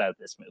about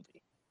this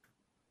movie.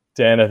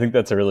 Dan, I think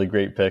that's a really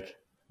great pick.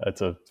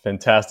 That's a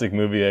fantastic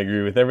movie. I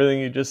agree with everything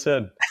you just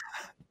said.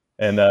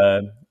 And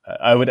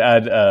I would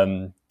add,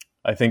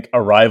 I think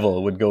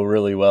Arrival would go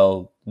really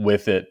well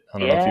with it. I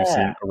don't know if you've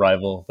seen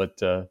Arrival,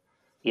 but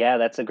yeah,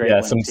 that's a great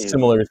one some too.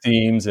 Similar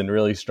themes and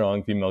really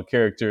strong female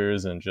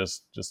characters, and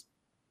just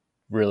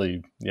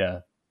really,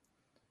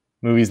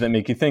 movies that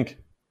make you think.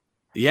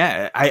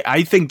 Yeah,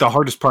 I think the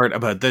hardest part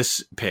about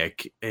this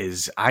pick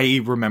is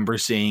I remember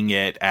seeing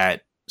it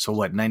at,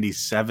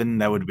 97?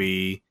 That would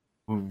be,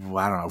 I don't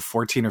know,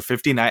 14 or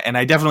 15. And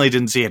I definitely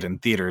didn't see it in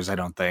theaters, I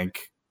don't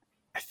think.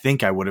 I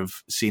think I would have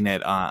seen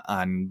it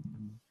on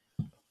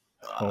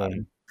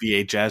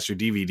VHS or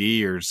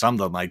DVD or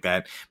something like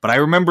that. But I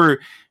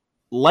remember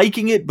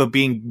liking it, but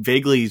being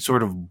vaguely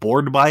sort of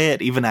bored by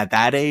it, even at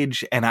that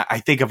age. And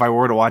I think if I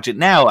were to watch it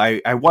now,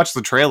 I watched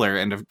the trailer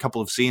and a couple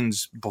of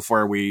scenes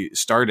before we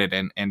started,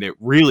 and it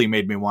really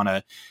made me want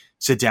to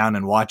sit down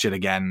and watch it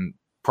again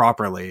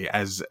properly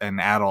as an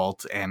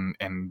adult and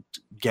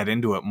get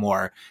into it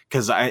more.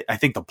 Because I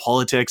think the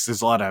politics,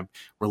 there's a lot of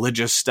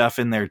religious stuff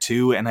in there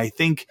too. And I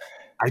think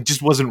I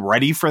just wasn't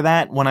ready for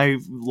that when I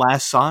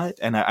last saw it.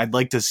 And I'd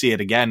like to see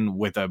it again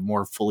with a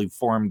more fully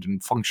formed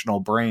and functional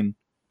brain.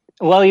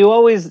 Well,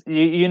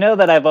 you know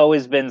that I've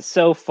always been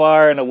so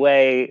far and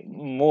away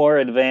more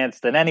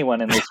advanced than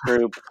anyone in this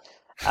group.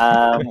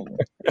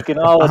 You can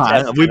all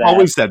attest to We've that.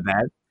 always said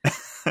that.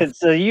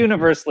 It's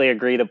universally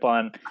agreed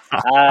upon.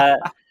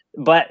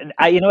 But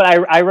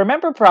I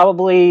remember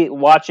probably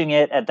watching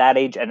it at that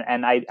age,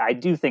 and I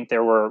do think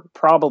there were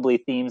probably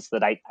themes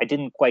that I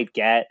didn't quite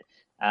get.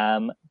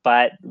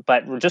 But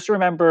just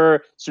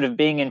remember sort of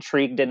being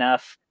intrigued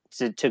enough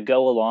to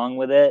go along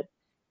with it.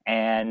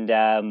 And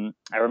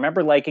I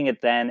remember liking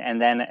it then,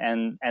 and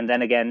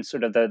then again,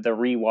 sort of the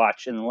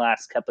rewatch in the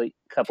last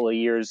couple of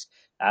years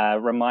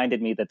reminded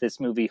me that this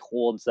movie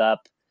holds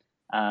up,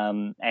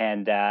 and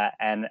I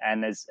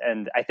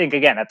think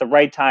again at the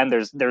right time.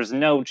 There's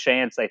no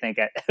chance I think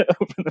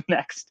over the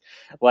next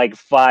like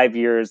 5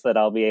 years that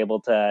I'll be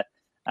able to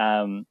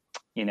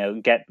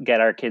get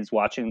our kids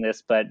watching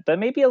this, but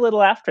maybe a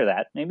little after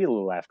that.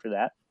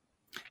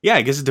 Yeah,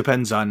 I guess it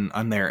depends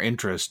on their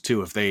interest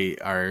too. If they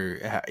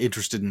are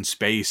interested in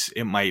space,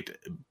 it might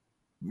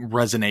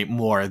resonate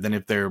more than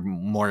if they're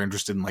more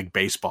interested in like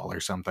baseball or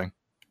something.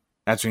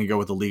 That's when you go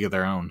with A League of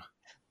Their Own.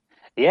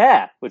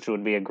 Yeah, which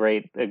would be a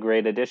great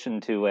addition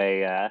to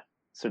a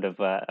sort of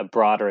a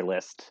broader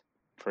list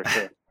for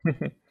sure.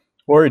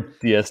 Or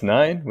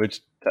DS9, which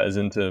ties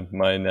into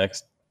my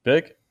next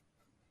pick.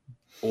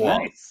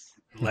 Nice.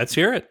 Let's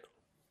hear it.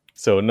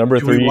 So number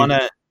 3.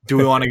 Do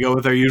we want to go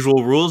with our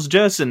usual rules,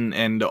 Jess,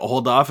 and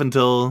hold off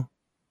until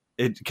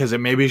it, because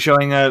it may be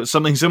showing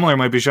something similar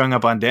might be showing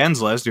up on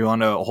Dan's list. Do you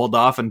want to hold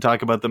off and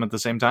talk about them at the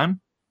same time?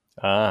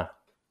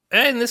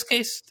 In this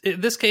case,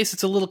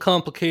 it's a little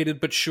complicated,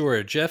 but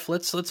sure, Jeff.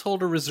 Let's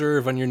hold a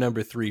reserve on your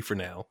number 3 for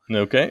now.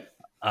 Okay.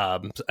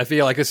 I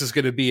feel like this is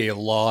going to be a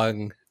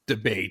long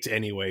debate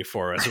anyway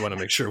for us. I want to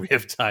make sure we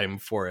have time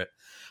for it.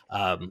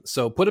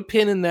 So put a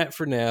pin in that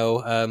for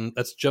now.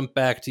 Let's jump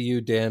back to you,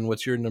 Dan.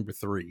 What's your number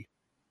 3?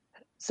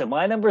 So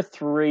my number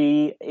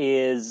 3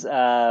 is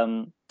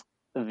the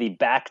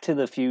Back to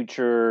the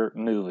Future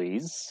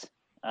movies,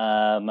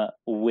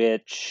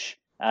 which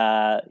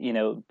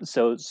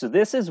so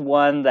this is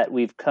one that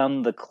we've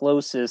come the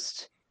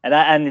closest. And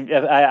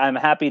I'm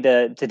happy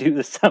to do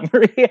the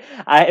summary.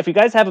 If you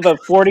guys have about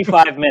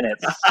 45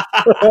 minutes,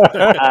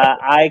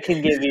 I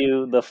can give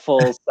you the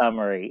full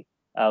summary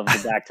of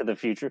the Back to the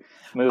Future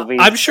movie.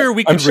 I'm sure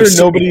we could. I'm sure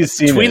nobody's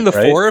seen between it, the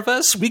right? 4 of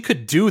us. We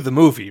could do the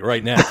movie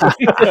right now.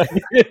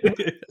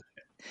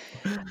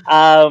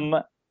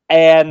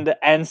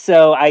 And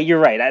so you're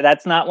right.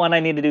 That's not one I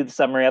need to do the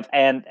summary of.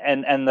 And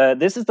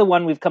this is the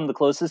one we've come the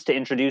closest to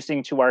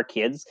introducing to our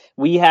kids.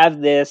 We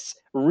have this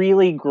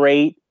really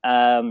great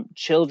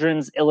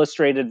children's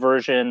illustrated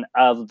version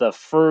of the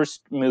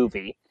first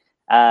movie.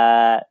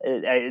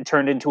 It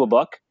turned into a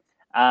book.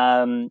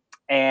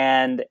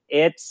 And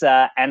it's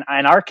and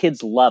our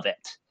kids love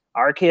it.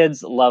 Our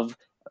kids love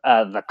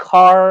the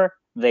car.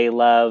 They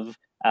love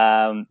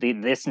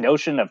this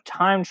notion of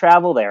time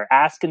travel. They're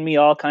asking me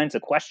all kinds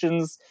of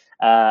questions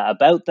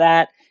about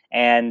that,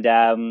 and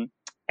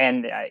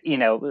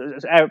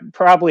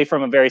probably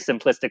from a very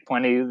simplistic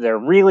point of view, they're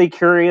really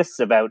curious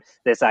about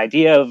this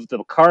idea of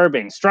the car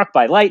being struck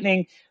by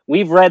lightning.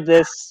 We've read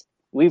this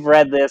we've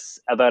read this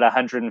about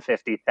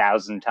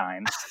 150,000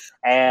 times,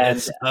 and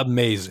It's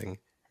amazing.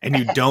 And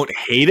you don't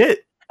hate it?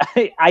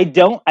 I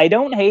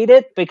don't hate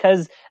it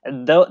because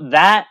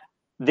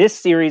this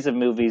series of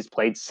movies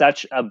played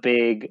such a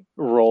big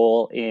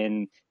role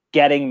in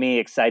getting me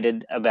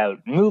excited about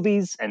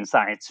movies and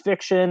science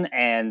fiction.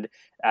 And,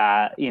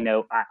 I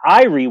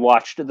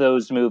rewatched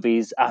those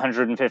movies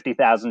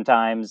 150,000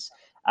 times,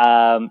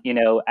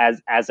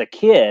 as a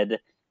kid,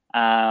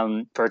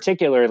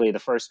 particularly the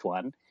first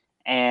one.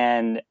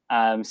 And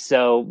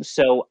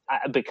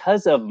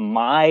because of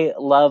my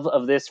love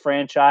of this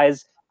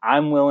franchise,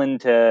 I'm willing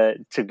to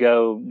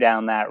go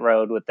down that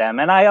road with them.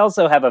 And I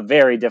also have a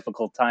very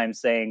difficult time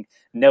saying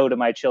no to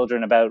my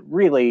children about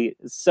really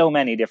so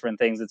many different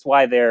things. It's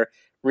why they're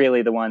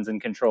really the ones in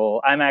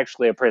control. I'm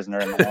actually a prisoner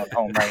in my own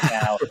home right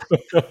now.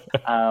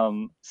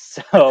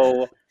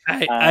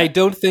 I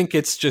don't think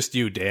it's just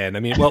you, Dan.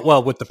 I mean,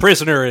 well, with the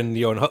prisoner and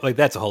like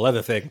that's a whole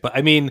other thing. But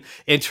I mean,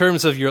 in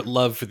terms of your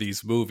love for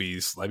these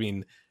movies, I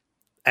mean,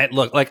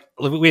 look, like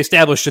we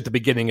established at the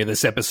beginning of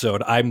this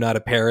episode, I'm not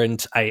a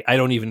parent. I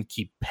don't even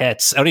keep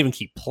pets. I don't even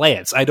keep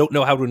plants. I don't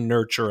know how to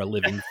nurture a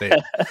living thing.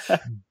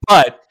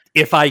 But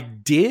if I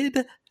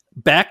did,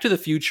 Back to the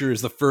Future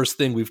is the first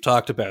thing we've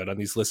talked about on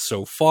these lists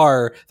so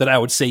far that I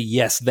would say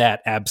yes,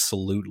 that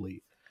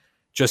absolutely.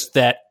 Just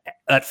that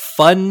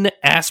fun,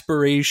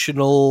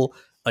 aspirational,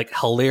 like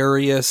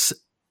hilarious,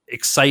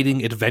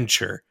 exciting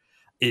adventure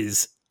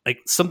is like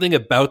something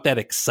about that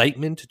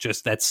excitement.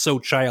 Just that's so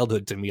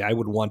childhood to me. I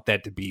would want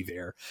that to be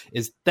there.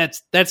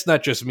 That's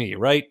not just me,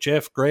 right?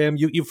 Jeff, Graham,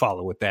 you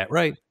follow with that,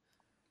 right?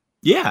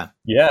 Yeah,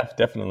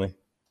 definitely.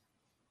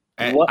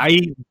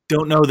 I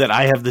don't know that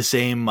I have the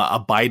same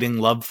abiding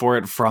love for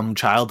it from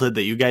childhood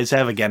that you guys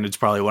have. Again, it's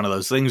probably one of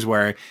those things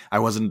where I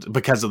wasn't,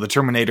 because of the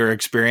Terminator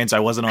experience, I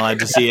wasn't allowed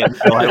to see it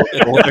until I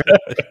was older.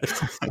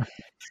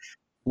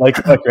 Like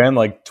Graham,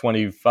 like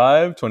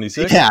 25,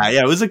 26? Yeah,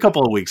 it was a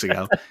couple of weeks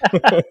ago.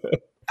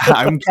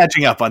 I'm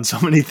catching up on so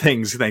many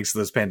things thanks to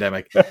this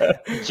pandemic.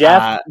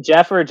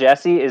 Jeff or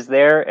Jesse, is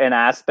there an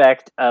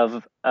aspect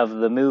of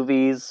the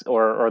movies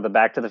or the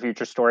Back to the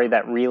Future story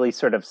that really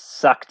sort of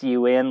sucked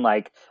you in?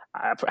 Like,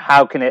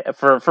 how can it,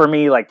 for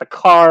me, like the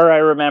car, I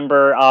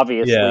remember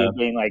obviously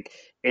being like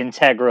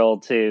integral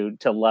to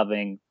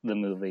loving the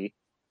movie.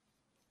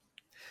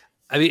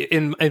 I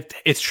mean,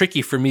 it's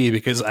tricky for me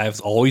because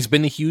I've always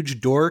been a huge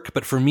dork,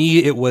 but for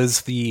me, it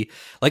was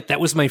that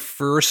was my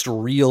first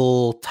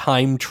real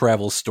time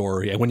travel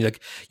story. And when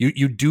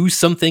you do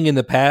something in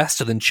the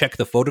past and then check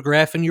the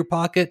photograph in your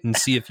pocket and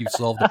see if you've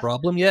solved the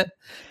problem yet,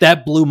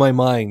 that blew my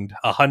mind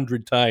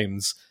 100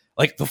 times.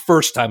 Like the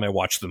first time I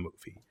watched the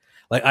movie,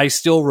 like I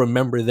still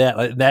remember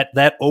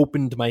that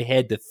opened my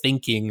head to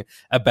thinking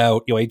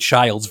about, a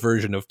child's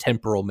version of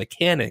temporal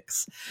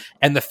mechanics,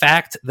 and the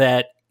fact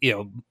that,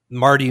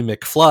 Marty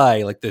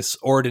McFly, like this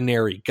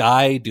ordinary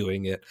guy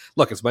doing it.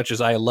 Look, as much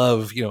as I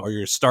love,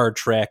 your Star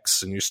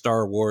Treks and your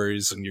Star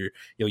Wars and your,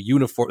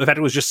 uniform, the fact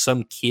it was just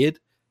some kid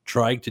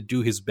trying to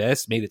do his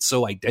best made it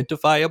so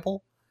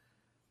identifiable.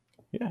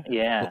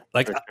 Yeah.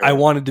 Like sure. I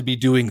wanted to be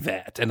doing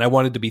that, and I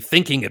wanted to be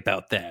thinking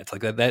about that.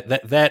 Like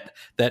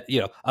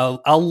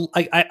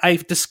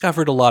I've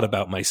discovered a lot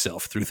about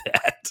myself through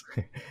that.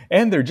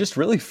 And they're just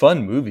really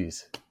fun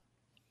movies.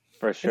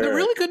 For sure. And they're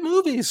really good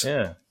movies.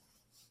 Yeah.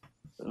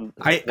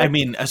 I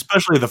mean,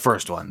 especially the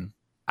first one.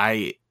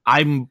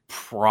 I'm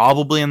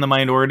probably in the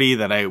minority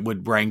that I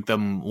would rank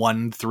them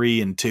 1, 3,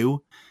 and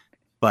 2,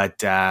 but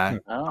the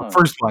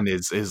first one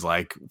is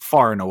like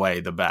far and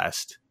away the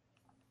best.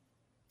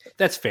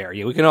 That's fair.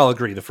 Yeah, we can all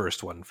agree the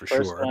first one for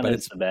sure. But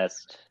it's the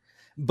best.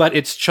 But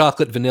it's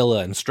chocolate, vanilla,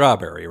 and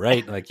strawberry,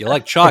 right? Like you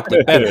like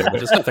chocolate better, but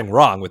there's nothing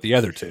wrong with the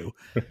other two.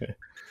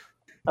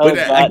 But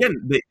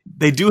again,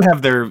 they do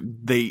have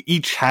they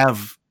each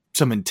have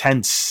some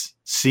intense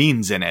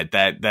scenes in it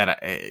that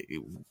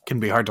can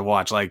be hard to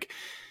watch, like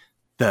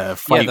the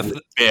fight with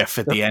Biff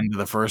at the end of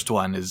the first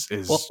one is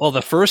well,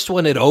 the first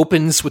one, it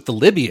opens with the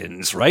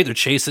Libyans, right? They're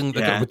chasing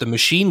with the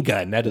machine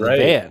gun out of the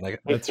van.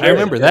 Like, I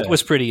remember that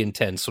was pretty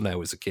intense when I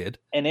was a kid.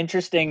 An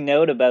interesting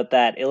note about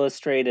that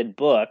illustrated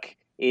book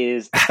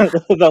is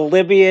the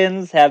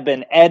Libyans have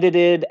been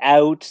edited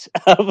out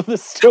of the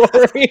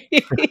story.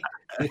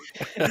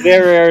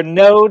 There are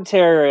no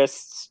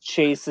terrorists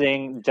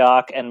chasing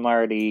Doc and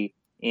Marty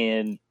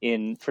in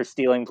for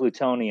stealing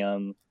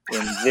plutonium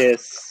in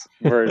this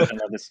version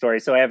of the story.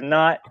 So I have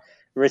not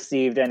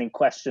received any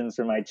questions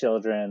from my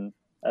children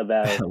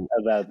about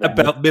that.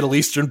 About Middle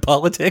Eastern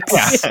politics.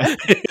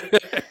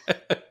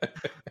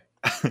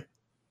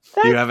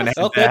 You haven't had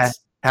to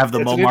have the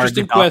Muammar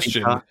Gaddafi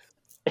question.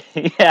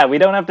 Yeah, we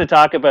don't have to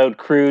talk about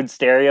crude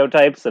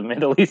stereotypes of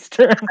Middle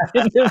Eastern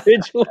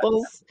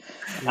individuals.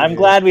 I'm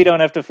glad we don't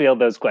have to field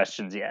those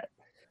questions yet.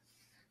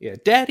 Yeah,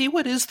 Daddy,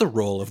 what is the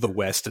role of the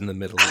West in the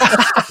Middle East?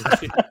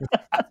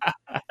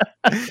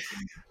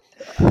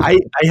 I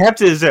have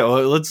to say,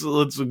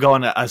 let's go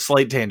on a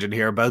slight tangent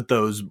here about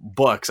those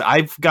books.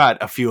 I've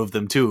got a few of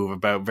them too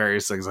about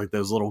various things, like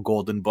those little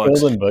golden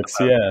books. Golden books,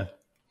 yeah.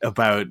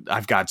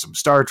 I've got some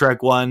Star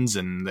Trek ones,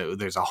 and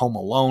there's a Home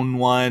Alone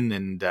one,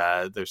 and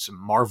there's some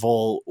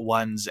Marvel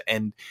ones,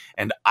 and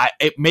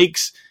it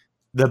makes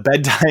the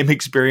bedtime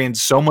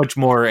experience so much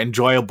more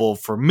enjoyable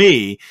for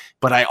me.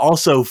 But I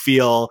also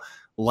feel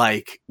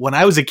like when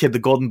I was a kid, the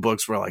Golden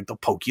Books were like the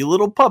Pokey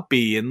Little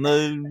Puppy and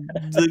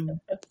the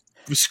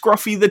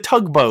Scruffy the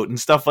Tugboat and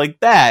stuff like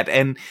that,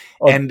 and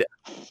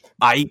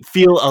I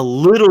feel a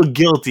little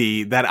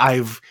guilty that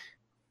I've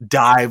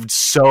dived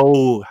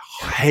so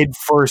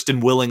headfirst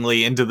and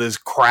willingly into this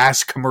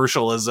crass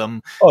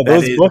commercialism. Oh,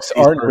 those books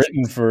aren't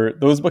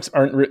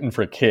written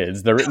for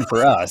kids. They're written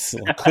for us,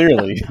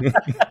 clearly.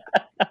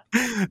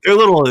 They're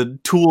little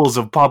tools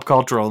of pop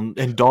cultural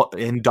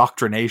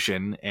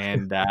indoctrination,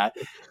 and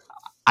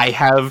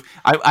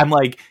I'm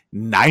like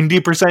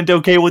 90%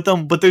 okay with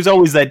them, but there's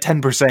always that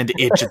 10%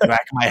 itch at the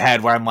back of my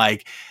head where I'm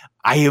like,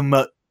 I am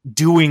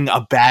doing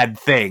a bad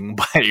thing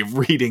by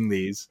reading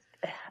these.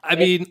 I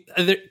mean,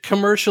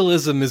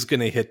 commercialism is going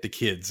to hit the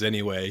kids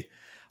anyway.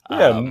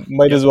 Yeah,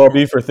 might as well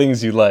be for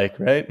things you like,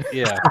 right?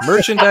 Yeah,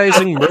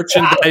 merchandising.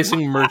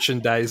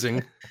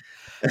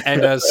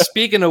 And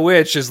speaking of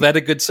which, is that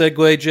a good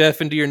segue,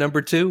 Jeff, into your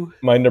number 2?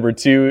 My number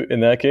 2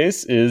 in that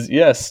case is,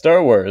 yes,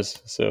 Star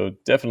Wars. So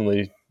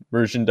definitely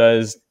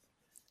merchandise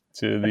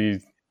to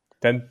the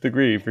 10th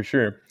degree for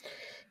sure.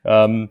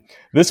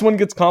 This one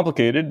gets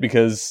complicated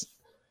because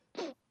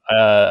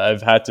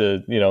I've had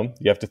to, you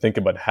have to think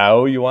about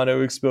how you want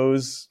to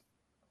expose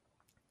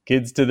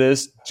kids to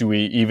this. Do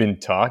we even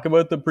talk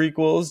about the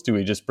prequels? Do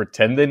we just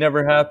pretend they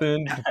never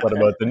happened? What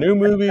about the new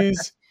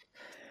movies?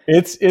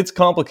 It's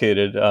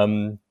complicated.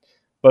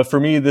 But for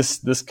me,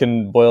 this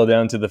can boil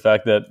down to the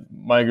fact that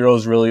my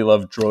girls really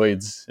love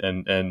droids.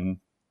 And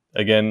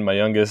again, my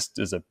youngest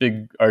is a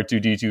big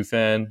R2-D2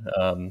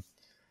 fan.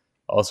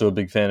 Also a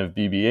big fan of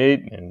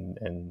BB-8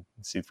 and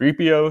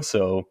C-3PO.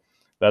 So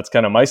that's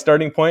kind of my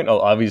starting point. I'll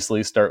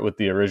obviously start with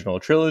the original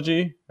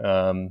trilogy,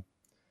 and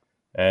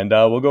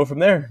we'll go from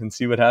there and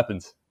see what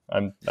happens.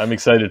 I'm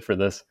excited for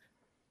this.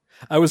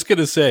 I was going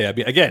to say, I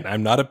mean, again,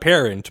 I'm not a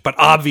parent, but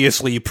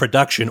obviously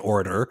production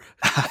order.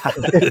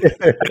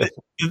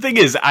 The thing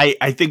is,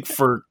 I think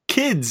for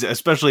kids,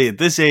 especially at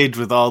this age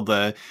with all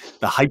the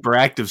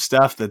hyperactive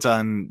stuff that's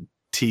on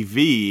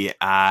TV,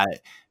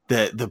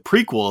 the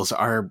prequels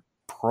are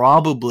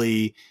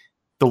probably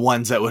the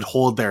ones that would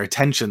hold their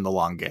attention the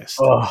longest.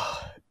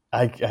 Oh,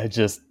 I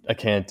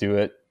can't do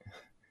it.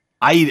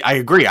 I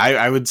agree.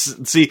 I would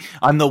see,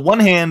 on the one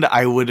hand,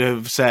 I would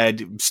have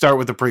said start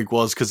with the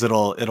prequels because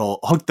it'll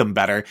hook them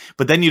better.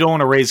 But then you don't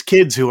want to raise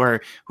kids who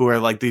are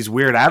like these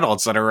weird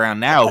adults that are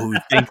around now who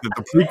think that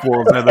the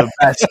prequels are the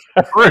best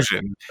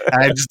version.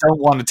 And I just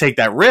don't want to take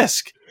that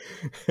risk.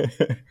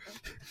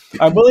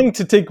 I'm willing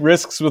to take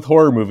risks with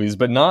horror movies,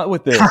 but not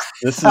with this.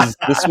 This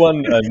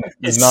one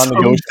is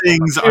non-negotiable.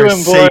 Things too are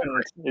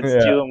important.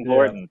 It's too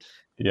important.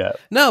 Yeah.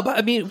 No, but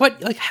I mean,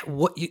 what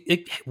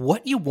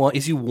you want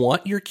is you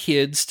want your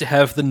kids to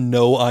have the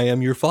 "No, I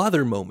am your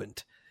father"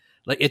 moment.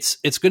 Like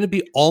it's going to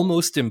be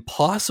almost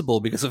impossible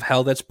because of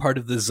how that's part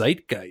of the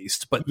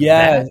zeitgeist. But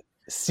yeah,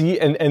 see,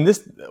 and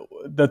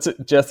that's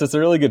a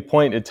really good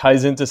point. It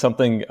ties into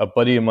something a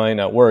buddy of mine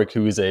at work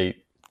who is a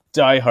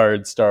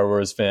diehard Star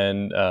Wars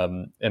fan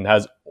and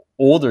has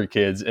older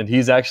kids, and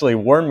he's actually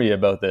warned me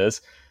about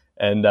this,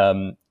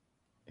 and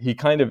he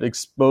kind of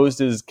exposed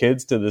his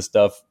kids to this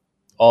stuff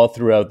all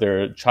throughout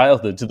their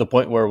childhood, to the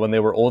point where when they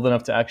were old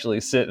enough to actually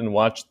sit and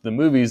watch the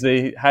movies,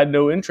 they had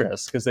no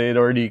interest because they had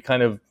already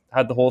kind of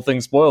had the whole thing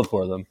spoiled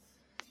for them.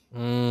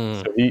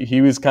 So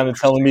he was kind of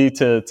telling me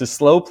to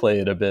slow play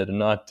it a bit and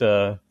not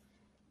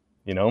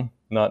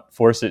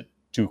force it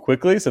too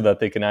quickly so that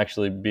they can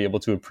actually be able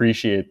to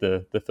appreciate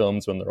the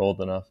films when they're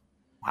old enough.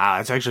 Wow,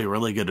 that's actually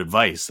really good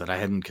advice that I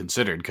hadn't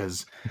considered,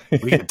 because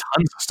we get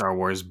tons of Star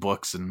Wars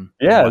books and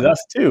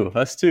us too.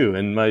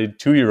 And my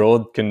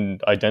 2-year-old can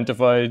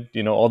identify,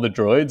 all the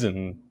droids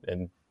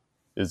and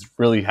is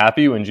really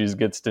happy when she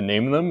gets to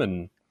name them.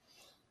 And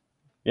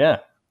yeah,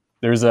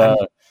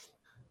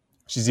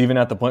 she's even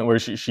at the point where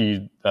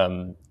she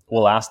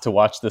will ask to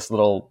watch this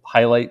little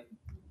highlight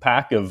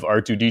pack of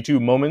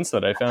R2-D2 moments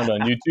that I found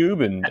on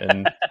YouTube,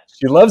 and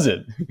she loves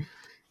it.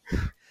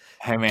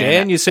 Hey man,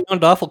 Dan, you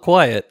sound awful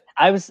quiet.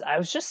 I was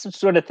just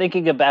sort of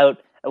thinking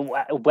about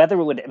whether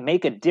it would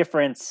make a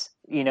difference,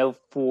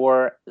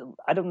 for,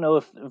 I don't know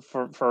if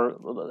for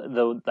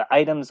the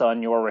items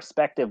on your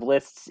respective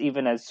lists,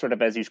 even as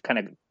you kind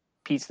of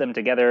piece them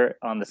together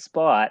on the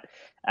spot,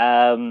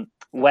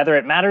 whether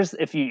it matters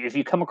if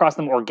you come across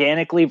them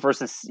organically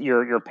versus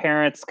your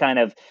parents kind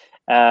of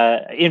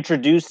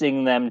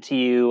introducing them to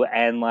you,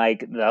 and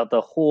like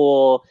the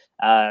whole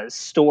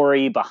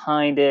story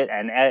behind it,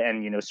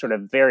 and sort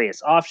of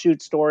various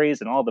offshoot stories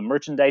and all the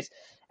merchandise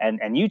and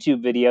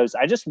YouTube videos.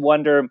 I just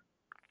wonder,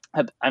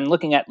 I'm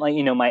looking at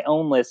my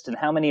own list and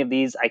how many of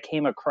these I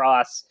came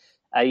across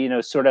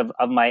sort of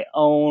my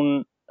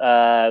own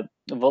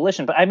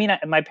volition. But I mean,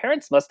 my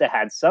parents must have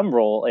had some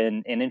role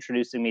in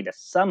introducing me to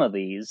some of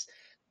these,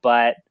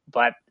 but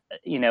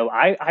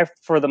I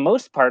for the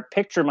most part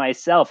picture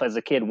myself as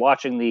a kid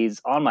watching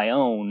these on my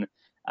own,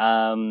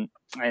 and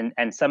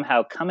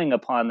somehow coming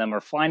upon them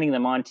or finding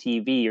them on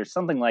TV or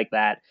something like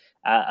that.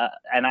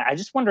 And I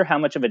just wonder how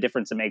much of a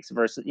difference it makes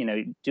versus,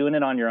 doing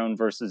it on your own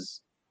versus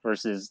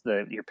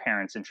your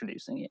parents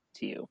introducing it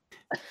to you.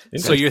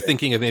 So you're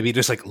thinking of maybe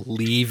just like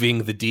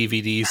leaving the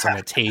DVDs on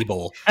a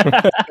table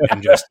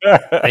and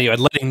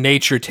letting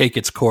nature take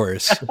its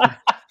course.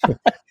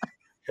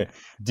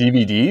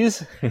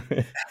 DVDs?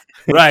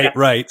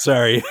 Right.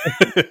 Sorry.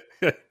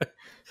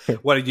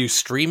 What are you,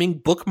 streaming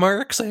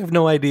bookmarks? I have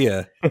no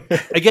idea.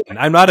 Again,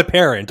 I'm not a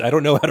parent. I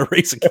don't know how to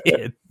raise a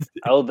kid.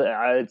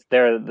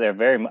 They're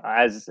very,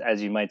 as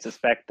you might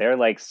suspect, they're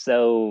like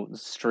so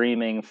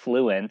streaming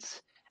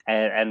fluent,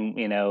 and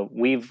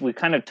we've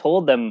kind of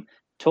told them.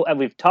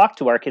 We've talked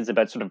to our kids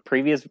about sort of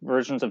previous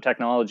versions of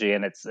technology,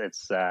 and it's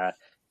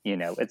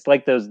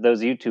like those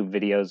YouTube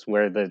videos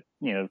where the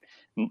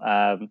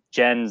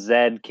Gen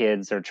Z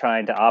kids are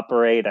trying to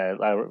operate a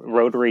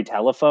rotary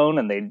telephone,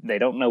 and they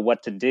don't know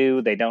what to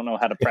do. They don't know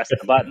how to press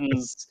the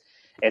buttons.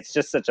 It's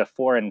just such a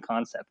foreign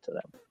concept to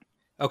them.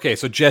 Okay,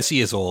 so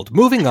Jesse is old.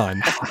 Moving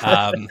on.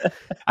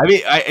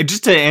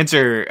 Just to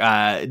answer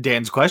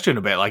Dan's question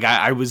a bit, like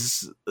I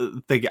was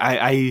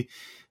thinking,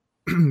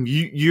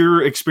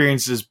 your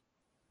experience is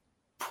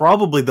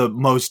probably the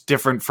most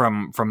different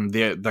from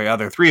the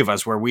other three of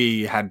us, where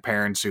we had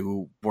parents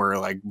who were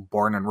like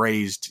born and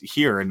raised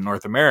here in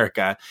North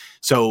America.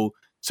 So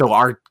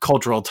our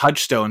cultural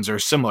touchstones are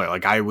similar.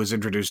 Like I was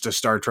introduced to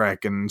Star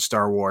Trek and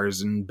Star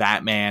Wars and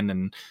Batman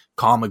and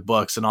comic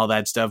books and all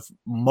that stuff,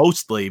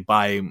 mostly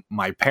by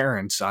my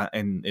parents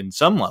in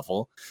some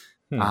level.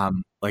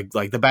 Like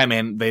the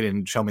Batman, they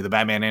didn't show me the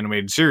Batman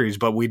animated series,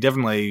 but we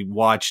definitely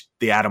watched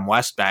the Adam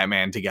West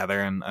Batman together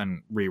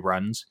and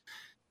reruns.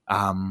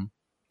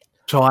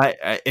 So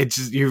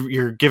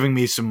you're giving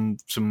me some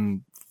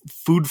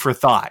food for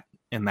thought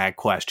in that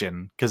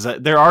question, because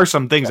there are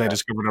some things I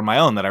discovered on my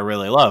own that I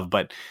really love,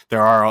 but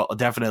there are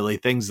definitely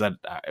things that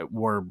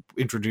were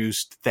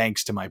introduced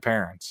thanks to my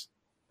parents.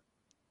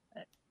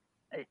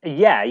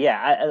 Yeah.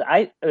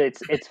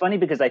 It's funny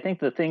because I think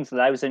the things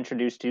that I was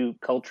introduced to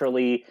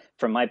culturally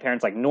from my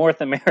parents, like North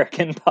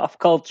American pop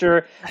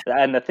culture,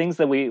 and the things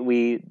that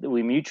we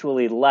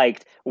mutually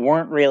liked,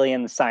 weren't really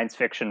in the science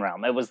fiction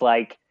realm. It was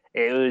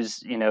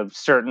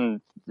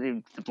certain,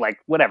 like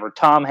whatever,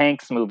 Tom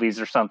Hanks movies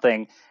or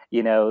something,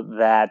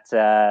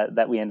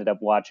 that we ended up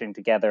watching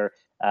together.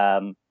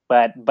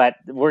 But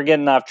we're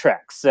getting off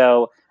track.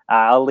 So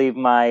I'll leave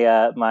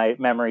my my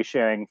memory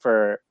sharing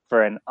for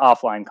an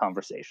offline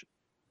conversation.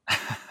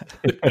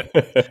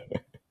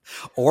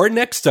 Or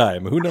next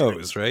time, who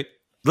knows, right?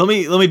 Let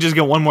me just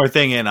get one more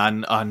thing in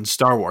on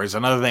Star Wars.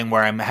 Another thing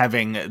where I'm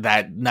having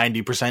that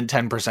 90%,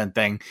 10%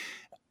 thing.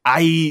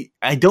 I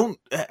don't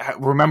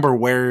remember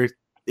where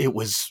it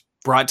was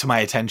brought to my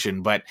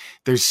attention, but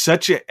there's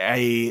such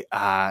a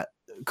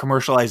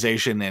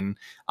commercialization and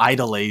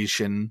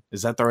idolization,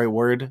 is that the right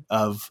word,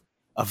 of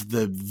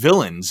the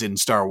villains in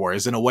Star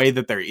Wars in a way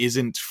that there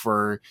isn't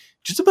for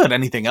just about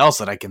anything else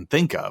that I can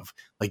think of.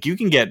 Like you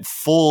can get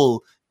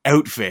full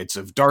outfits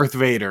of Darth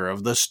Vader,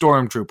 of the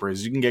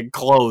Stormtroopers, you can get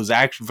clothes,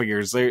 action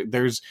figures.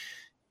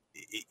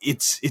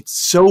 It's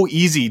so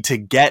easy to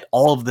get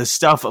all of the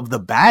stuff of the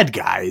bad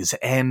guys,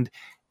 and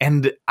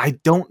I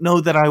don't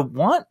know that I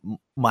want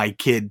my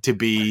kid to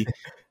be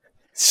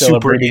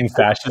celebrating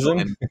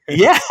fascism.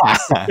 Yeah.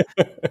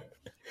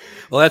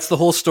 Well, that's the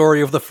whole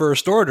story of the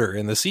First Order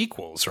in the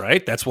sequels,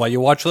 right? That's why you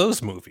watch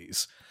those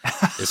movies.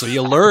 So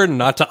you learn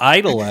not to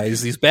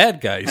idolize these bad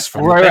guys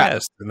from the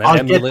past. And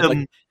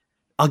then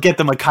I'll get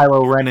them a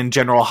Kylo Ren and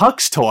General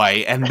Hux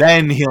toy, and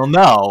then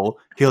he'll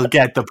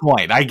get the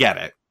point. I get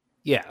it.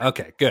 Yeah,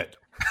 okay, good.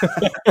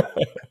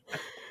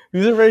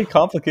 These are very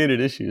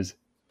complicated issues.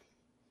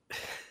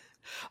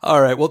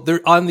 All right, well,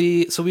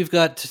 so we've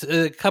got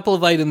a couple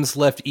of items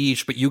left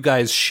each, but you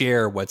guys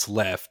share what's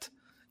left.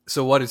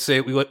 So what did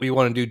say we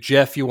want to do?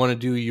 Jeff, you want to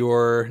do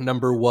your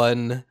number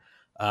one,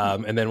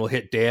 and then we'll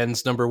hit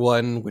Dan's number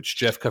one, which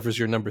Jeff covers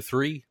your number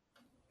three.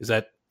 Is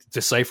that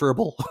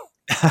decipherable?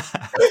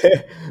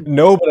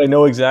 No, but I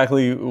know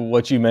exactly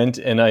what you meant,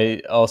 and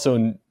I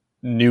also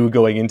knew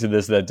going into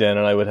this that Dan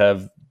and I would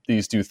have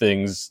these two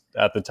things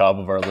at the top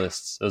of our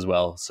lists as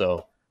well.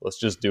 So let's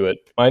just do it.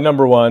 My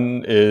number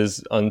one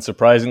is,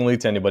 unsurprisingly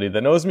to anybody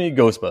that knows me,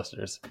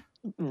 Ghostbusters.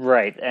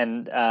 Right,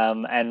 and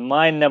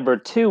my number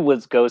two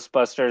was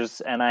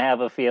Ghostbusters, and I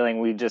have a feeling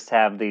we just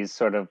have these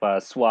sort of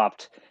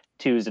swapped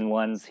twos and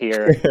ones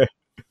here.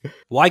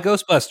 Why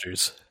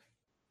Ghostbusters?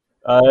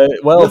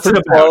 Well, first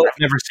of all, I've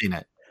never seen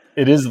it.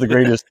 It is the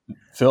greatest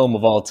film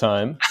of all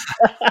time.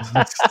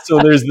 So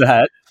there's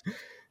that.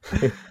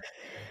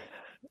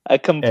 A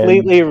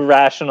completely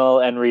rational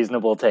and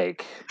reasonable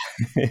take.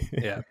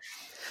 Yeah.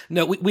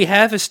 No, we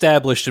have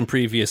established in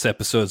previous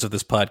episodes of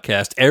this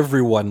podcast,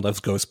 everyone loves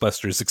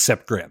Ghostbusters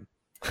except Grim.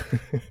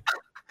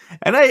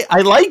 And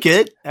I like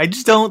it. I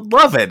just don't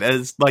love it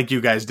as like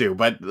you guys do.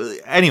 But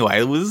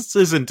anyway, this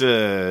isn't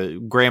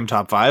Graham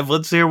Top 5.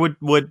 Let's hear what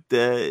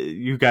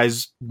you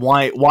guys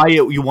why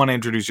you want to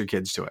introduce your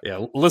kids to it.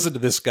 Yeah, listen to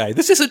this guy.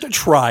 This isn't a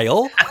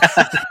trial.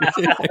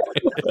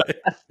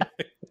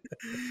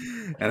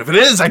 And if it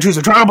is, I choose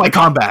a trial by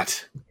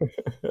combat.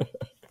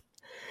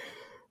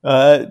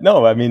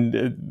 No, I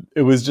mean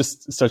it was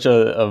just such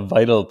a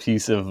vital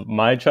piece of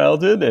my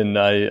childhood, and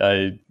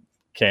I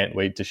can't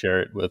wait to share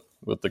it with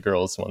the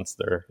girls once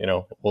they're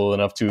old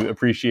enough to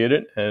appreciate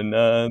it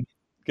and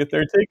get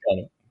their take on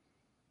it.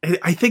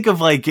 I think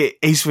of like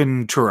Ace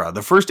Ventura.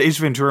 The first Ace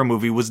Ventura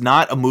movie was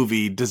not a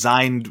movie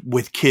designed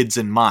with kids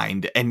in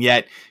mind, and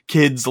yet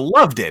kids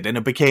loved it, and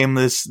it became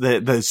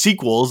the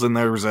sequels, and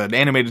there was an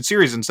animated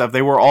series and stuff.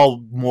 They were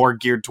all more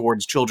geared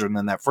towards children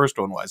than that first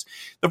one was.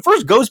 The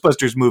first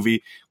Ghostbusters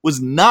movie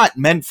was not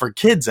meant for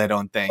kids, I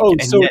don't think. Oh,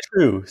 and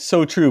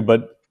so true.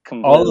 But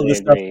Completely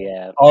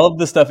all of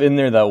the stuff in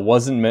there that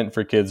wasn't meant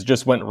for kids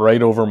just went right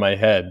over my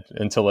head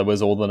until I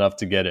was old enough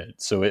to get it.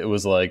 So it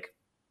was like,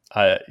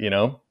 Dan,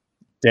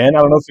 I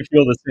don't know if you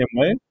feel the same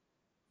way.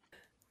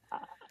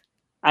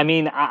 I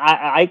mean,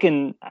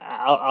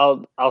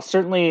 I'll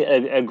certainly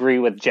agree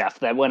with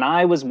Jeff that when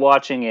I was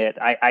watching it,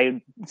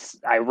 I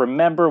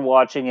remember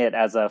watching it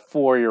as a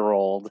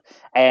 4-year-old,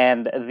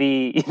 and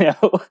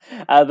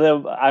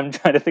I'm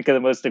trying to think of the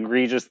most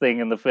egregious thing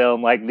in the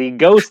film, like the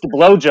ghost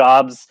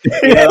blowjobs.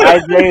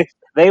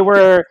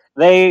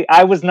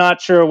 I was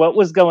not sure what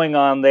was going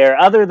on there,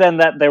 other than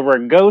that there were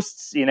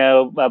ghosts,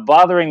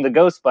 bothering the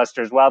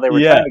Ghostbusters while they were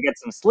trying to get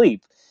some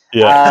sleep.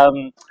 Yeah.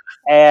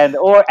 And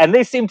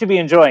they seem to be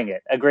enjoying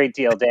it a great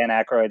deal, Dan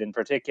Aykroyd in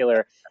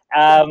particular.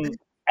 And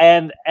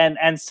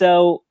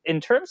so in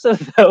terms of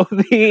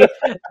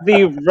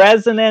the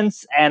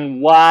resonance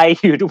and why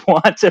you'd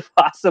want to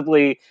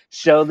possibly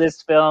show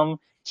this film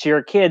to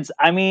your kids,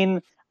 I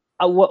mean,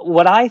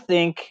 what I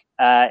think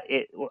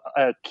it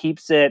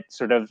keeps it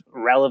sort of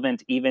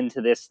relevant even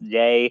to this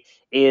day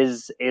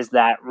is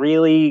that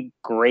really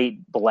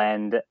great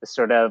blend,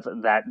 sort of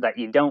that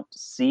you don't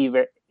see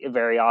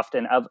very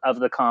often of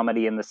the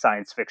comedy and the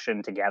science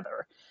fiction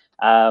together.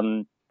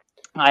 I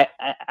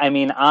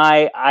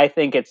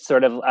think it's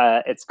sort of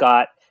it's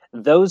got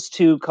those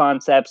two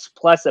concepts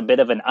plus a bit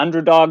of an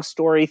underdog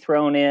story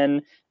thrown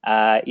in.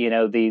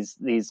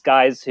 These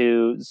guys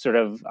who sort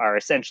of are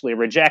essentially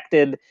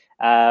rejected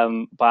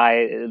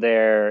by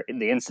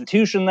the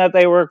institution that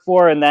they work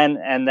for, and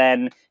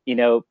then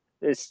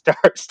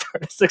start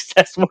a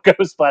successful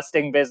ghost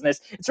busting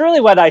business. It's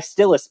really what I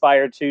still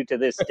aspire to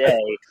this day.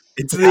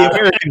 It's the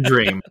American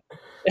dream.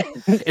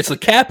 It's the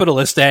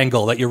capitalist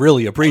angle that you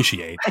really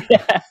appreciate.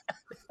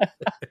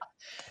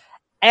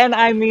 And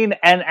I mean,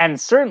 and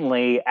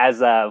certainly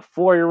as a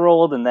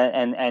 4-year-old,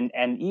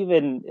 and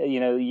even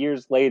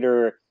years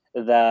later,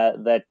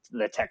 the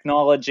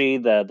technology,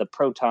 the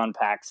proton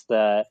packs,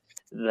 that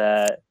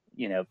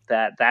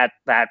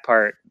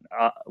part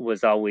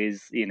was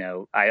always,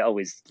 I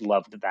always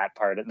loved that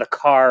part. The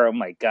car, oh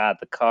my god,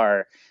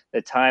 the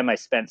time I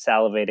spent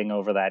salivating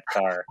over that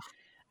car.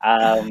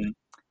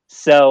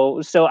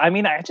 So I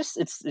mean,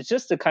 it's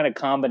just a kind of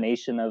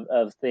combination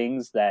of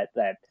things that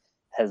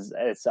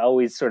it's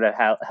always sort of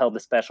held a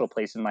special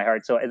place in my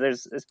heart. So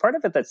there's part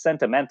of it that's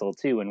sentimental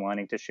too, in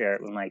wanting to share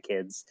it with my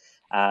kids.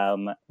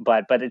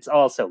 But it's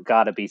also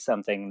got to be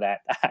something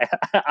that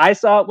I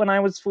saw it when I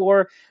was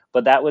 4,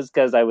 but that was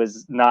because I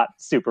was not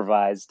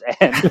supervised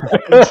and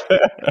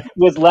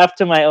was left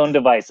to my own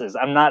devices.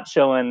 I'm not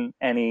showing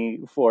any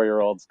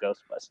 4-year-olds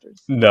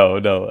Ghostbusters. No.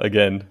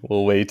 Again,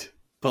 we'll wait.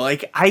 But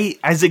like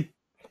as a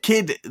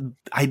kid,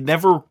 I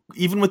never,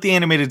 even with the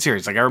animated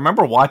series, like I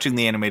remember watching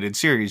the animated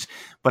series,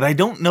 but I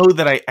don't know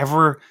that I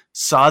ever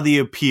saw the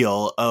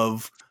appeal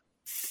of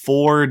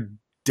 4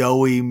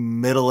 doughy,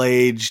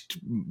 middle-aged,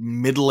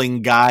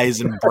 middling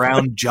guys in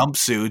brown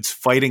jumpsuits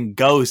fighting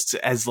ghosts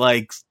as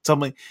like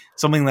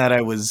something that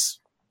I was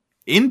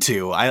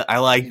into. I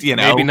liked,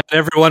 Maybe not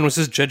everyone was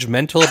as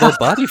judgmental about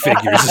body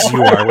figures as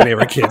you are when they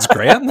were kids,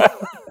 Graham.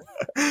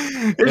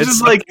 It's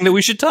just like that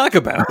we should talk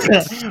about.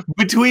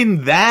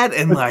 Between that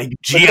and like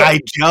G.I.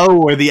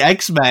 Joe or the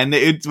X-Men,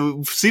 it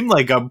seemed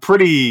like a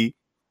pretty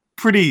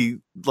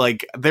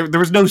like there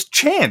was no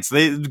chance.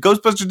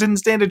 Ghostbusters didn't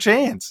stand a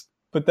chance.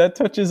 But that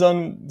touches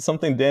on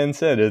something Dan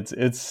said.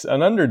 It's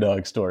an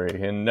underdog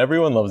story, and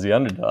everyone loves the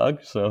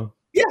underdog. So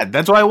yeah,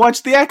 that's why I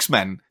watched the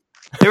X-Men.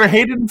 They were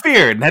hated and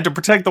feared and had to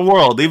protect the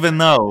world, even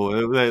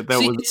though that was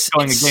going against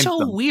them. It's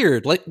so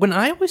weird. Like, when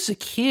I was a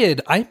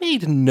kid, I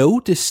made no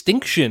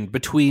distinction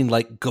between,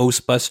 like,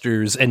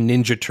 Ghostbusters and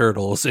Ninja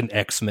Turtles and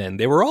X-Men.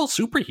 They were all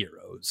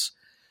superheroes.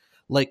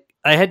 Like,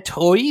 I had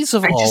toys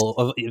of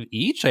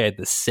each. I had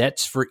the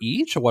sets for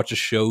each. I watched the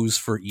shows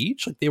for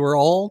each. Like, they were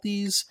all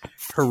these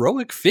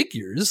heroic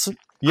figures.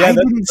 Yeah, I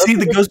didn't see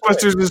the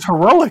Ghostbusters as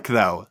heroic,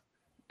 though.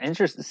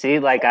 Interesting. See,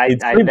 like I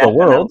the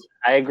world.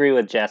 I agree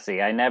with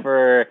Jesse. I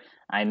never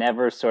I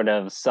never sort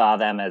of saw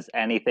them as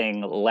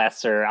anything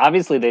lesser.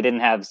 Obviously, they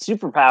didn't have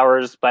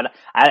superpowers, but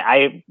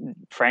I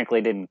frankly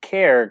didn't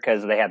care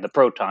because they had the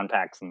proton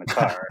packs in the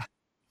car.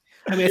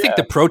 I mean, I think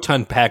the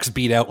proton packs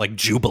beat out like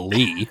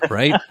Jubilee,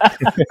 right?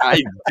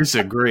 I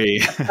disagree.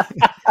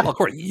 Well, of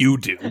course you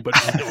do, but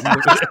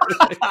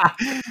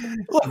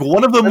Look,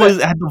 one of them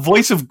had the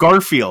voice of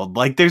Garfield.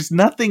 Like, there's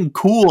nothing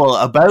cool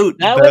about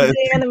that was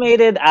the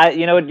animated.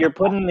 You know what? You're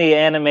putting the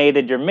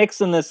animated. You're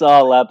mixing this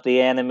all up.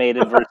 The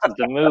animated versus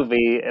the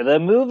movie. The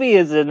movie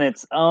is in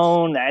its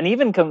own, and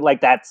even like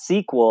that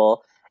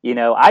sequel. You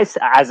know,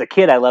 as a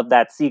kid, I loved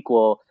that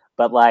sequel,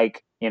 but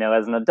like, you know,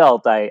 as an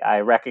adult, I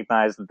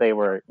recognized that they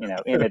were, you know,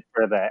 in it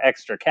for the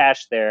extra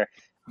cash there.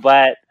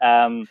 But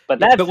when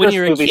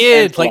you're a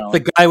kid, like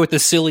the guy with the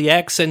silly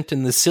accent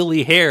and the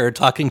silly hair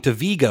talking to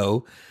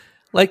Vigo,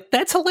 like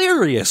that's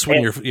hilarious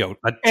when you're, you know,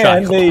 a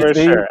child. For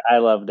sure, I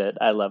loved it.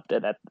 I loved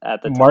it at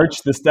the time.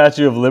 March the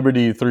Statue of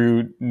Liberty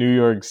through New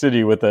York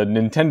City with a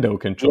Nintendo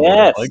controller.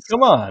 Yes. Like,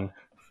 come on.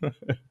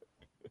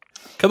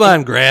 Come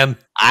on, Graham.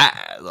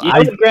 You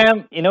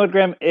know what,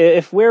 Graham?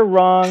 If we're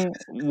wrong,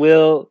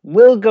 we'll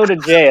go to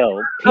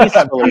jail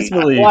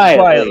peacefully,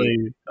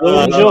 quietly.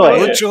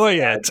 We'll enjoy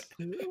it.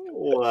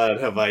 What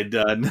have I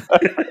done?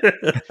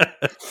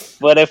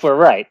 But if we're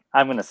right,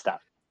 I'm going to stop.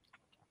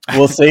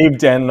 We'll save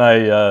Dan and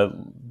I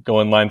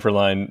going line for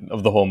line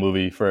of the whole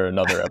movie for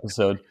another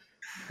episode.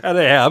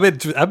 Yeah,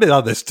 I've been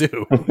on this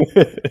too.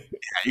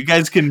 You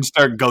guys can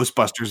start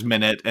Ghostbusters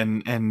Minute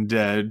and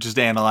just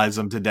analyze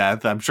them to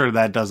death. I'm sure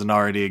that doesn't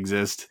already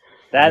exist.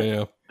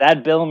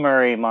 That Bill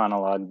Murray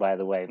monologue, by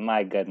the way,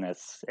 my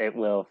goodness, it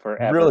will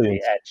forever be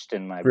etched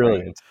in my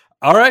brain.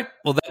 All right,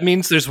 well that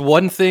means there's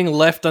one thing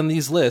left on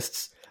these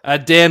lists.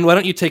 Dan, why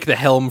don't you take the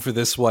helm for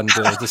this one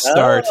to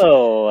start?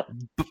 Oh,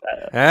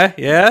 yeah.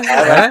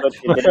 Well,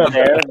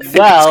 It's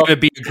going to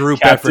be a group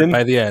effort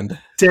by the end.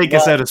 Take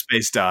us out of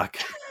space dock.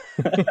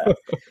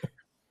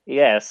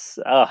 Yes.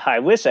 I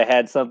wish I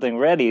had something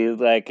ready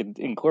that I could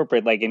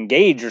incorporate, like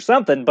Engage or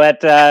something, but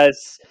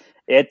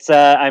it's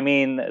I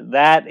mean,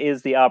 that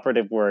is the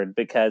operative word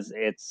because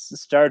it's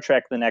Star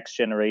Trek The Next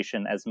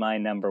Generation as my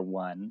number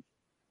one.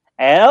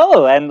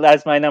 And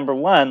as my number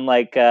one,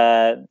 like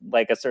a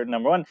certain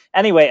number one.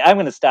 Anyway, I'm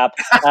going to stop.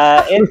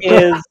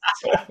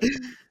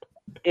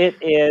 It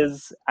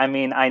is, I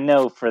mean, I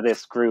know for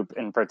this group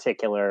in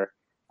particular,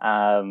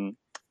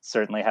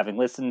 certainly having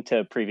listened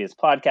to previous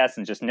podcasts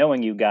and just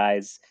knowing you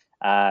guys,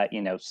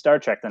 you know, Star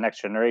Trek The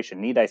Next Generation,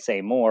 need I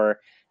say more?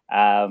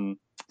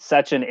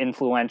 Such an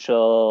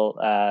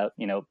influential,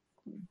 you know,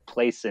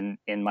 place in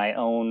my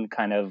own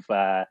kind of,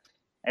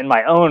 in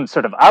my own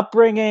sort of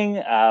upbringing.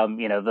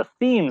 You know, the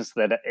themes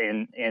that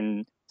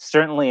in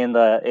certainly in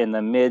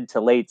the mid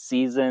to late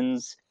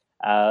seasons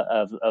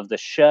of the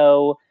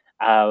show,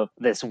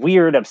 this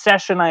weird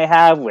obsession I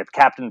have with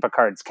Captain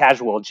Picard's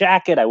casual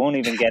jacket. I won't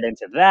even get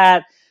into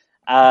that.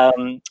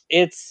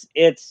 It's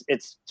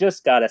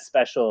just got a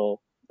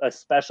special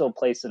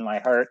place in my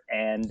heart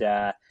and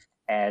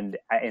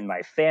in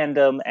my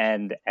fandom,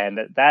 and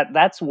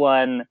that's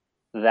one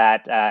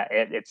that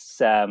it's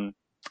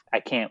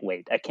I can't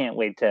wait. I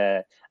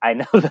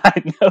know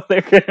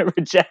they're going to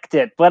reject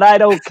it, but I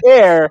don't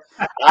care.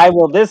 I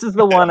will. This is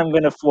the one I'm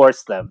going to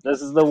force them.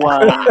 This is the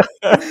one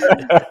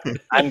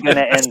I'm going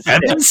to end.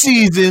 7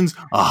 seasons,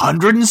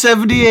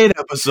 178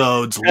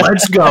 episodes.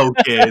 Let's go,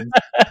 kids.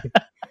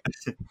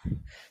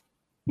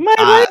 My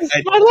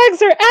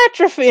legs are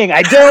atrophying.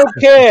 I don't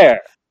care.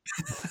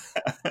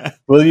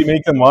 Will you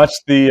make them watch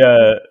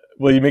the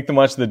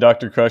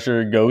Dr.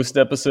 Crusher Ghost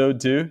episode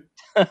too?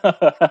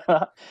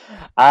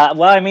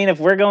 Well, I mean, if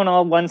we're going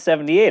all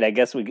 178, I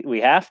guess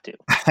we have to.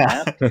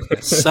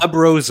 Sub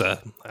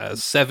Rosa,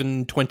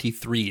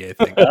 723, I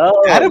think.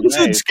 Oh, that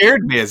episode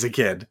scared me as a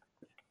kid.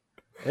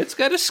 It's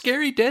got a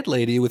scary dead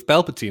lady with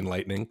Palpatine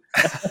lightning.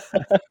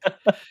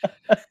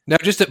 Now,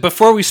 just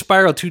before we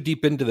spiral too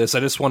deep into this, I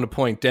just want to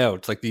point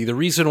out, like the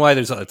reason why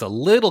it's a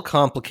little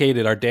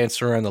complicated, our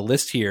dance around the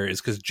list here,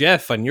 is because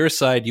Jeff, on your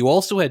side, you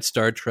also had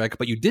Star Trek,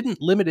 but you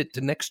didn't limit it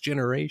to Next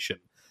Generation.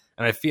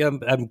 And I feel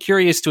I'm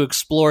curious to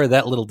explore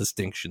that little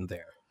distinction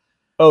there.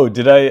 Oh,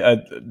 did I?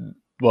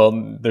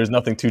 Well, there's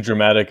nothing too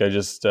dramatic. I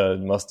just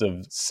must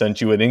have sent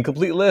you an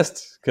incomplete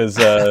list because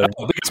when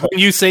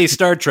you say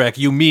Star Trek,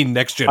 you mean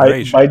Next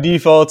Generation. By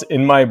default,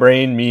 in my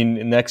brain,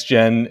 mean Next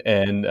Gen,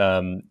 and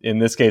in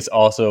this case,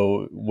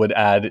 also would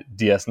add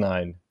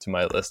DS9 to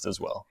my list as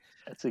well.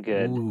 That's a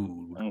good.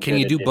 Can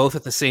you do both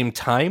at the same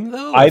time,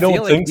 though? I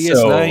don't think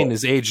so. DS9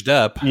 is aged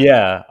up.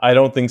 Yeah, I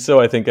don't think so.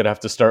 I think I'd have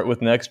to start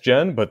with Next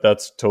Gen, but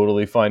that's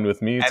totally fine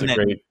with me.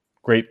 It's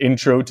great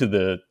intro to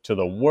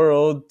the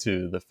world,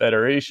 to the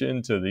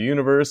Federation, to the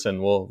universe,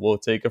 and we'll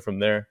take it from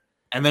there.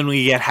 And then when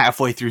you get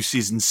halfway through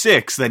season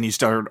 6, then you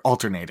start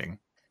alternating.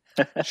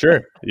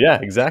 Sure. Yeah,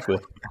 exactly.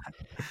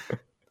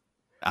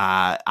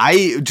 We've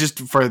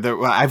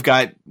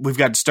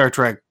got Star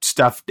Trek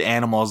stuffed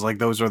animals. Like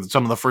those are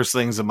some of the first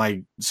things that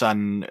my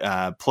son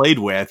played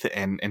with,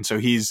 and so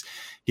he's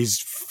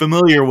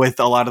familiar with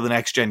a lot of the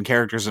Next Gen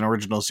characters and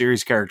original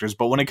series characters.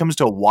 But when it comes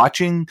to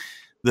watching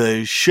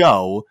the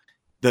show,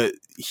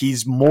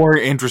 he's more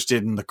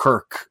interested in the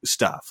Kirk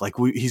stuff. Like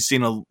he's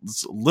seen a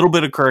little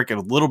bit of Kirk and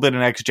a little bit of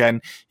Next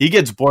Gen. He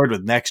gets bored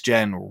with Next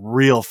Gen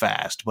real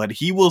fast, but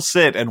he will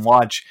sit and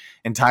watch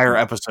entire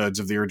episodes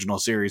of the original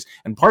series.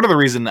 And part of the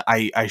reason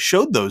I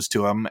showed those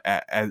to him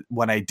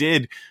when I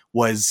did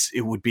was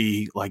it would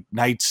be like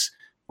nights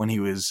when he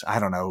was, I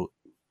don't know,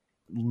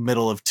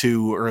 middle of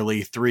 2,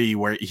 early 3,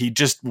 where he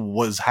just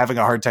was having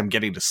a hard time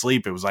getting to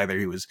sleep. It was either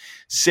he was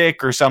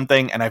sick or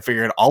something, and I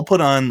figured I'll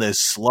put on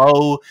this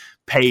slow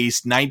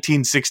paced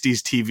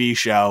 1960s TV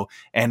show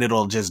and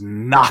it'll just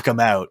knock him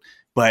out.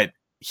 But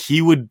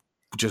he would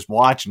just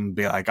watch and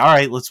be like, all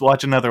right, let's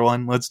watch another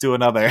one, let's do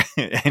another.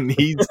 And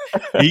he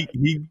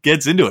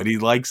gets into it. He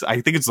likes,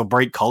 I think it's the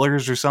bright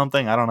colors or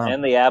something, I don't know.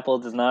 And the apple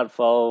does not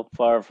fall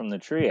far from the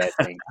tree, I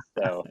think.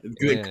 So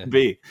it could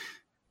be.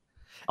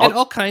 And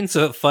all kinds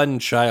of fun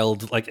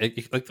child, like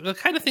the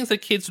kind of things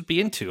that kids would be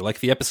into, like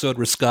the episode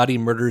where Scotty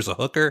murders a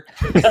hooker,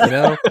 you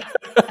know?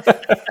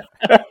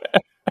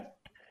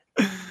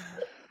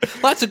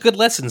 Lots of good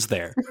lessons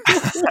there.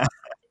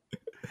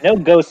 No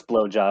ghost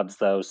blowjobs,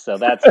 though, so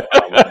that's a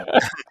problem.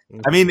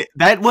 I mean,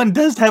 that one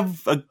does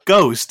have a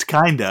ghost,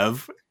 kind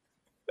of.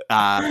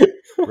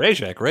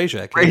 Rajak,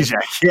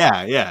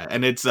 yeah.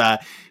 And it's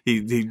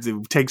he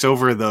takes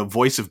over the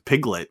voice of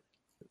Piglet.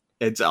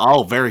 It's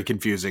all very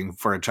confusing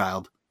for a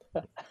child.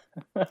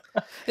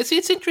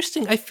 It's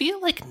interesting. I feel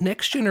like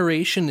Next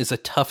Generation is a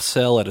tough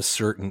sell at a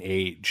certain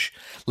age.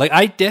 Like,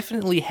 I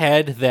definitely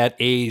had that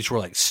age where,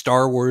 like,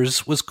 Star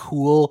Wars was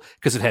cool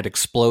because it had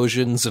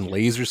explosions and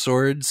laser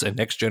swords, and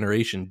Next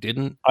Generation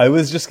didn't. I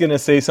was just going to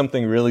say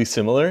something really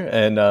similar,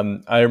 and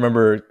I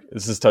remember,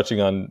 this is touching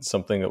on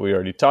something that we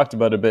already talked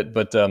about a bit,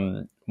 but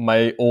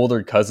my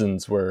older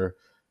cousins were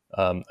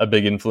a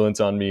big influence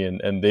on me,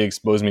 and they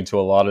exposed me to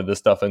a lot of this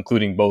stuff,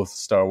 including both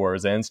Star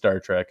Wars and Star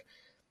Trek.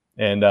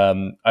 And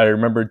I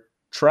remember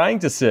trying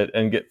to sit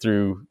and get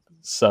through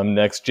some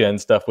Next Gen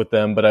stuff with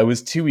them, but I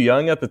was too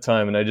young at the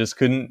time, and I just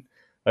couldn't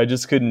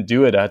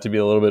do it. I had to be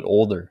a little bit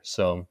older.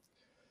 So,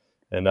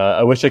 and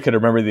I wish I could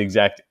remember the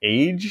exact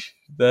age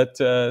that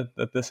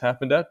this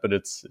happened at, but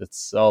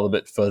it's all a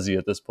bit fuzzy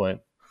at this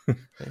point.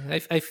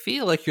 I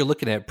feel like you're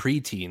looking at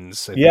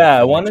preteens.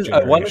 I want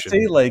to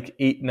say like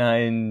 8,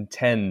 9,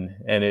 10,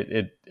 and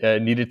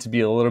it needed to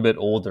be a little bit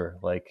older,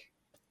 like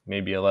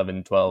maybe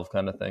 11, 12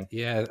 kind of thing.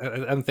 Yeah,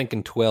 I'm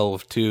thinking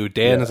 12 too.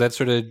 Dan, does that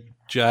sort of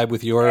jibe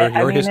with your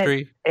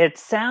history? It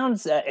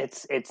sounds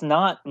it's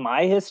not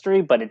my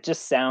history, but it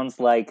just sounds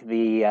like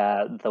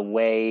the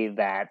way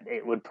that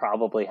it would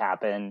probably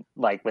happen,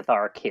 like with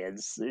our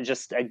kids.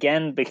 Just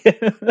again, because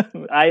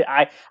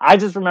I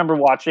just remember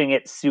watching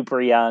it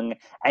super young,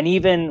 and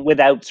even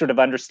without sort of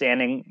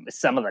understanding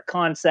some of the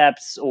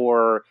concepts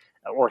or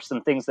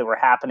some things that were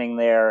happening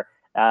there.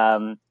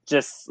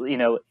 Just, you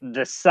know,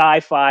 the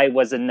sci-fi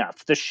was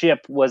enough. The ship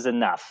was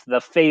enough. The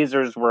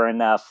phasers were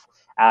enough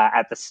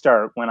at the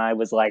start when I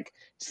was like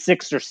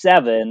 6 or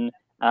 7,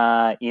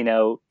 you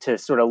know, to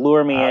sort of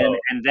lure me in.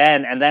 And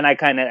then I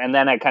kind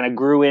of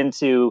grew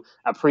into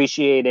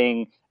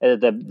appreciating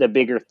the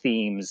bigger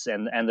themes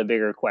and the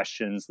bigger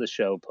questions the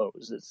show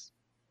poses.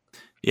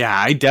 Yeah,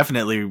 I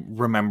definitely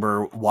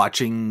remember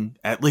watching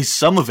at least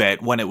some of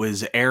it when it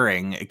was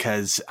airing,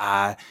 because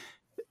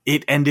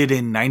it ended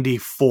in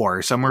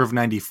 94, summer of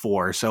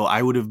 94. So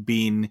I would have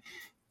been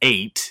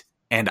 8.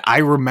 And I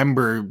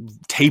remember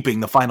taping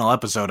the final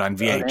episode on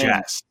VHS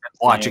and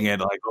watching it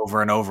like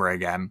over and over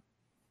again.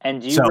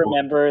 And do you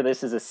remember,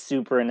 this is a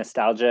super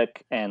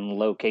nostalgic and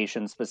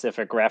location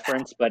specific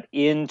reference, but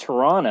in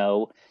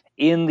Toronto,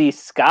 in the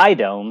Sky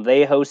Dome,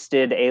 they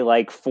hosted a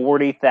like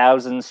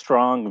 40,000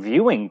 strong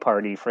viewing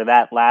party for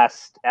that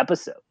last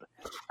episode.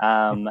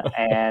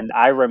 And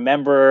I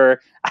remember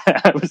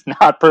I was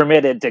not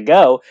permitted to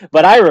go,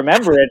 but I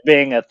remember it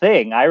being a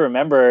thing. I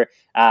remember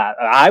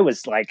I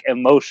was like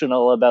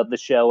emotional about the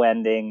show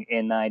ending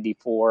in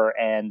 94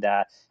 and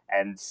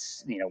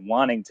you know,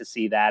 wanting to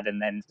see that, and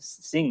then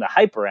seeing the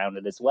hype around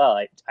it as well.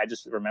 I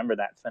just remember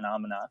that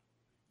phenomenon.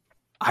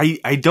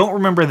 I don't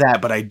remember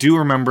that, but I do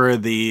remember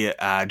the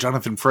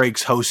Jonathan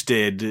Frakes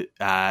hosted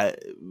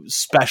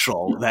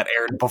special that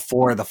aired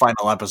before the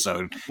final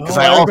episode. Because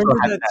I also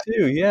remember had that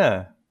too.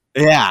 Yeah,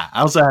 I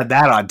also had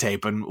that on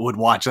tape and would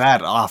watch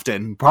that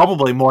often,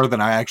 probably more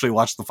than I actually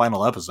watched the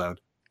final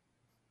episode.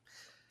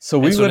 So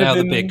now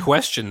the big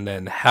question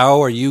then: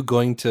 how are you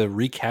going to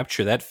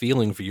recapture that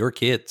feeling for your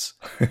kids?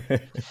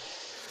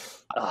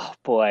 Oh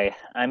boy!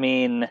 I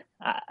mean,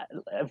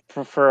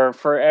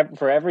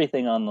 for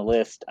everything on the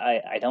list,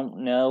 I don't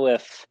know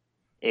if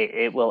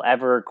it will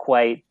ever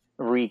quite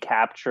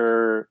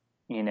recapture,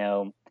 you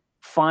know,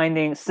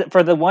 finding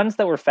for the ones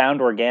that were found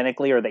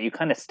organically or that you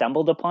kind of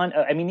stumbled upon.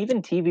 I mean,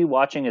 even TV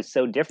watching is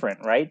so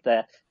different, right?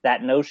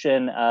 That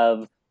notion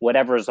of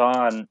whatever's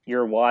on,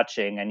 you're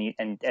watching,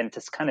 and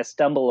to kind of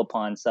stumble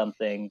upon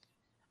something.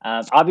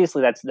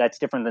 Obviously, that's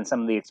different than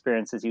some of the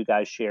experiences you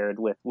guys shared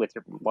with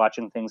your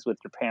watching things with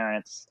your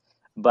parents.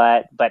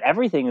 But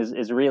everything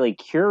is really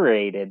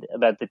curated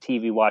about the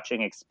TV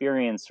watching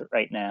experience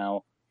right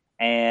now,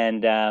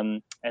 and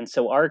And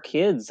so our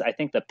kids, I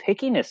think the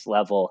pickiness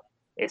level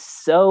is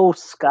so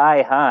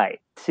sky high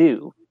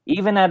too,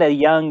 even at a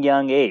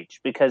young age,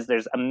 because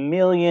there's a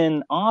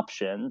million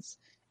options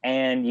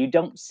and you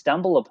don't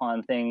stumble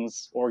upon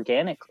things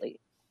organically.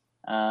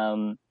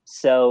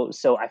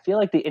 So I feel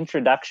like the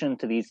introduction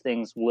to these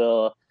things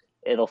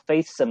it'll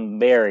face some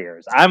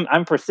barriers.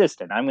 I'm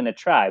persistent. I'm going to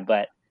try,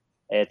 but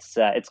it's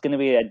going to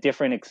be a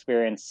different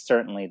experience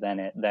certainly than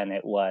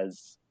it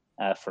was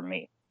for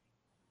me.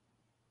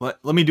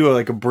 Let me do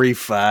a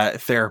brief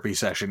therapy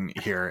session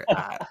here,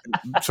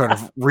 sort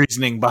of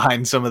reasoning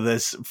behind some of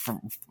this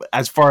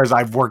as far as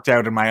I've worked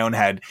out in my own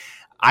head.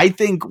 I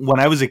think when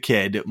I was a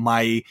kid,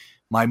 my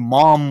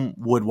mom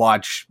would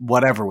watch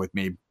whatever with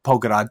me,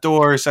 Polka Dot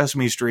Door,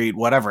 Sesame Street,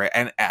 whatever.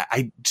 And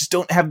I just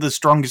don't have the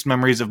strongest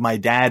memories of my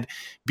dad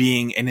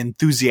being an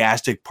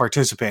enthusiastic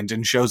participant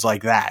in shows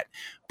like that.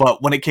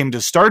 But when it came to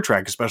Star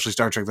Trek, especially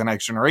Star Trek The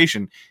Next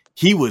Generation,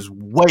 he was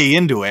way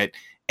into it.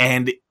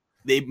 And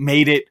it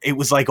made it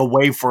was like a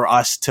way for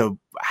us to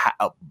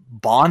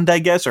bond, I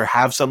guess, or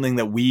have something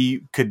that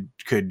we could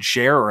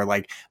share, or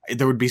like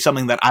there would be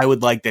something that I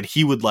would like that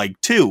he would like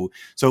too.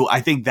 So I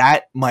think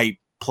that might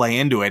play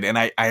into it. And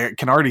I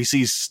can already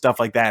see stuff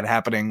like that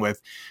happening with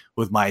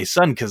my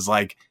son, because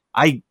like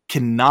I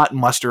cannot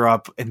muster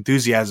up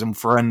enthusiasm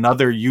for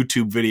another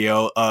YouTube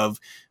video of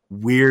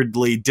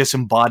weirdly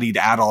disembodied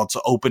adults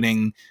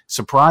opening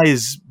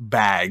surprise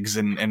bags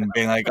and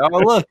being like, oh,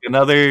 look,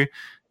 another,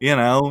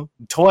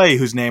 toy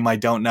whose name I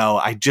don't know.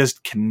 I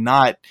just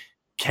cannot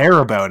care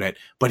about it.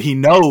 But he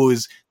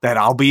knows that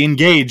I'll be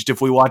engaged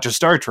if we watch a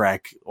Star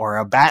Trek or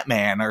a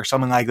Batman or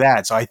something like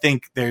that. So I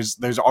think there's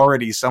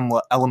already some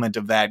element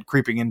of that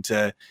creeping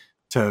into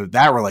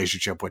that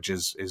relationship, which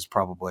is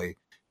probably,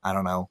 I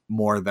don't know,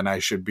 more than I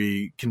should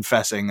be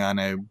confessing on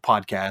a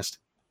podcast.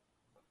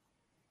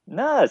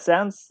 No, it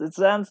sounds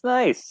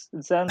nice.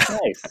 It sounds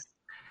nice.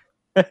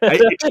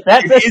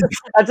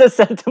 That's a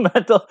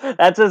sentimental.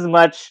 That's as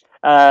much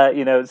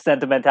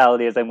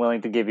sentimentality as I'm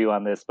willing to give you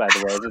on this. By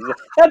the way,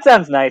 that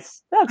sounds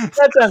nice.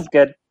 That sounds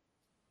good.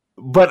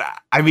 But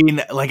I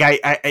mean, like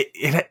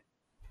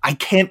I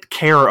can't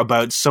care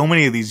about so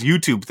many of these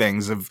YouTube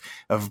things of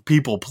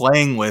people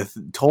playing with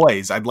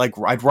toys. I'd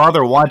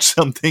rather watch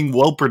something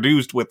well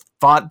produced with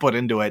thought put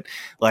into it,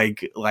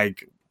 like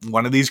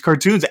one of these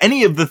cartoons.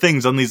 Any of the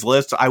things on these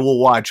lists I will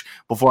watch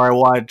before I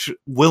watch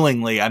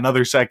willingly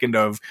another second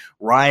of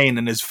Ryan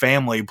and his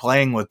family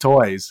playing with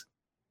toys.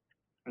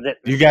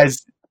 You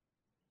guys,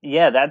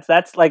 yeah,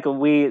 that's like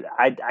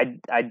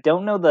I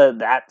don't know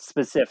that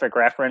specific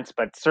reference,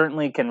 but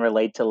certainly can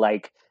relate to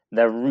like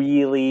the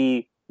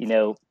really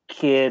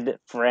kid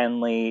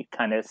friendly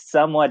kind of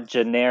somewhat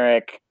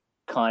generic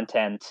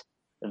content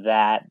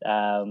that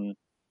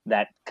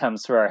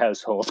comes through our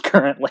household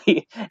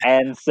currently.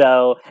 And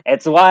so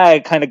it's why I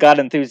kind of got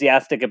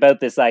enthusiastic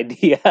about this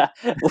idea,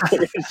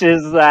 which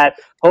is that,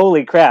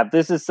 holy crap,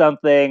 this is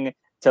something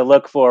to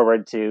look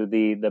forward to,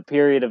 the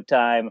period of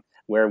time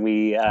where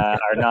we are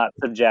not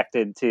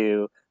subjected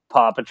to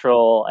Paw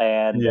Patrol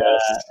and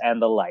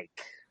the like.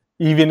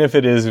 Even if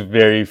it is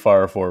very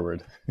far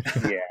forward.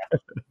 Yeah.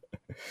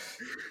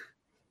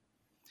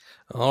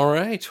 All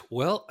right.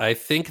 Well, I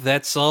think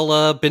that's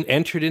all been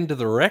entered into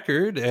the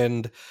record,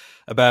 and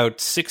about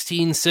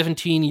 16,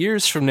 17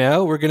 years from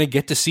now, we're going to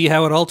get to see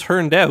how it all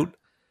turned out.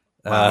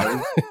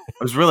 I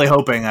was really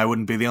hoping I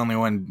wouldn't be the only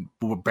one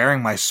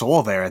bearing my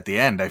soul there at the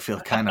end. I feel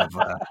kind of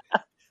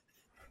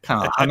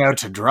hung out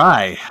to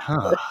dry.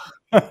 Huh.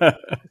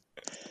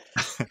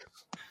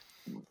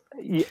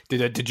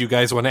 Did you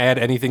guys want to add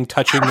anything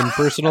touching and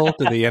personal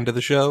to the end of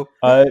the show?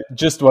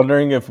 Just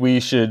wondering if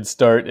we should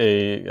start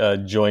a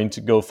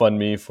joint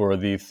GoFundMe for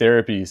the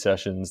therapy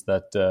sessions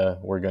that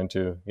we're going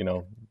to,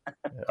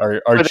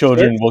 our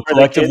children will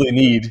collectively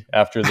need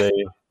after they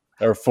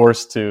are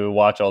forced to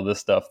watch all this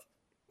stuff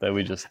that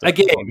we just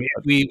again.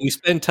 We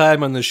spend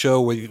time on the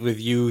show with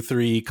you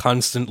three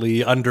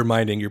constantly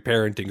undermining your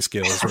parenting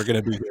skills. We're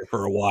going to be here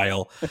for a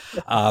while.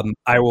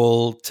 I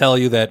will tell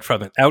you that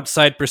from an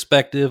outside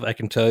perspective, I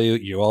can tell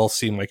you all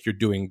seem like you're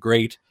doing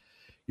great.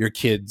 Your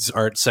kids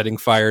aren't setting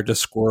fire to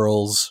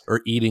squirrels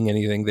or eating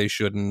anything they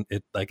shouldn't.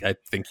 I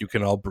think you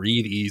can all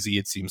breathe easy.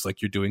 It seems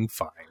like you're doing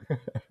fine.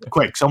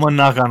 Quick, someone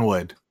knock on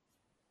wood.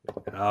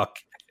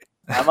 Okay.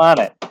 I'm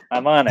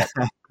on it.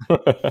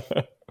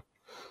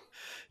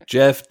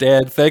 Jeff,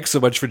 Dad, thanks so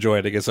much for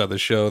joining us on the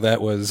show.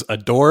 That was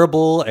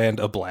adorable and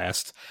a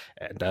blast.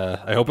 And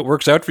I hope it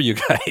works out for you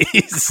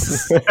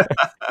guys.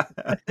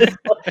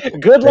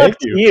 Good luck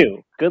to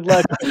you. Good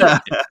luck to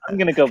you. I'm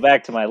going to go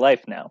back to my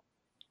life now.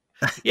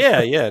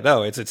 Yeah.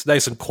 No, it's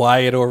nice and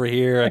quiet over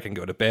here. I can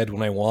go to bed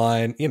when I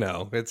want.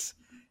 It's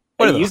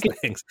one of those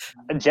things.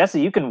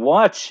 Jesse, you can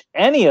watch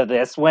any of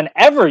this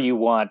whenever you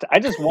want. I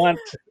just want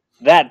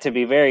that to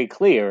be very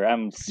clear.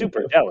 I'm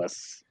super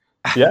jealous.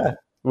 Yeah.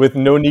 With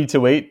no need to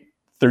wait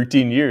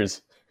 13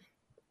 years.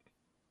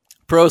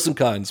 Pros and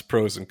cons.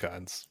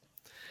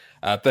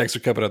 Thanks for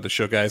coming on the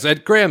show, guys.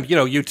 And Graham,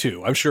 you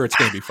too. I'm sure it's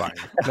going to be fine.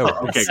 No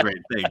Okay, great.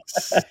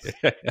 Thanks.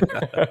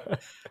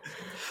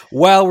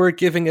 While we're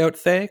giving out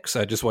thanks,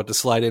 I just want to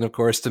slide in, of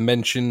course, to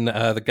mention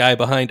the guy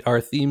behind our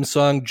theme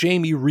song,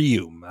 Jamie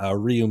Reaume.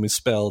 Reaume is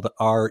spelled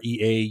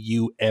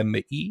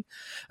Reaume.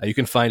 You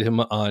can find him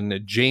on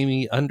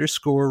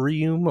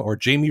Jamie_Reaume or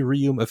Jamie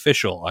Reaume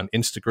Official on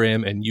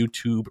Instagram and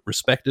YouTube,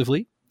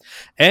 respectively.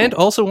 And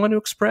also want to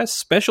express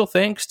special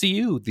thanks to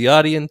you, the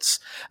audience.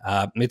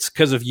 It's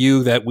because of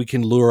you that we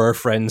can lure our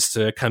friends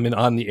to come in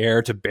on the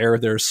air to bare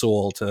their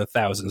soul to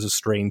thousands of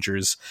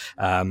strangers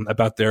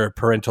about their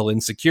parental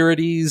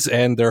insecurities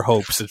and their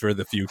hopes for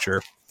the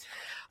future.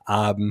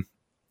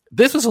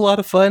 This was a lot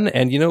of fun,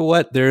 and you know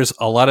what? There's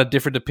a lot of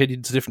different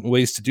opinions, different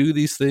ways to do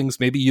these things.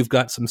 Maybe you've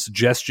got some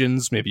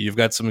suggestions. Maybe you've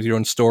got some of your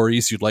own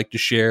stories you'd like to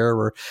share,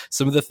 or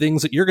some of the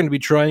things that you're going to be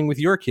trying with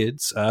your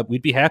kids.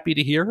 We'd be happy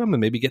to hear them and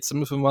maybe get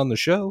some of them on the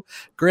show.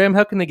 Graham,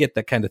 how can they get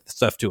that kind of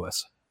stuff to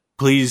us?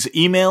 Please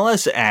email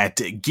us at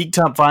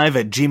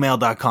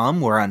geektop5@gmail.com.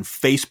 We're on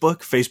Facebook,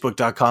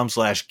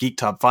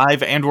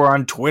 facebook.com/geektop5, and we're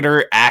on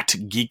Twitter at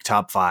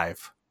geektop5.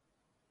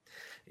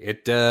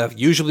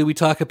 Usually we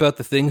talk about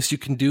the things you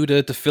can do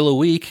to fill a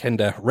week,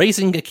 and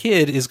raising a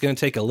kid is going to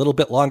take a little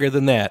bit longer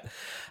than that.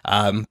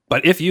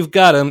 But if you've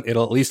got them,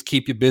 it'll at least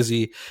keep you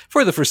busy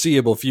for the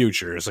foreseeable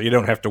future, so you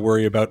don't have to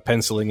worry about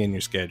penciling in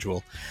your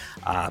schedule.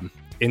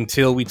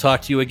 Until we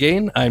talk to you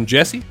again, I'm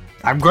Jesse.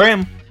 I'm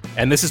Graham.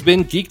 And this has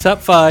been Geek Top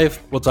 5.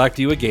 We'll talk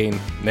to you again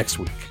next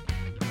week.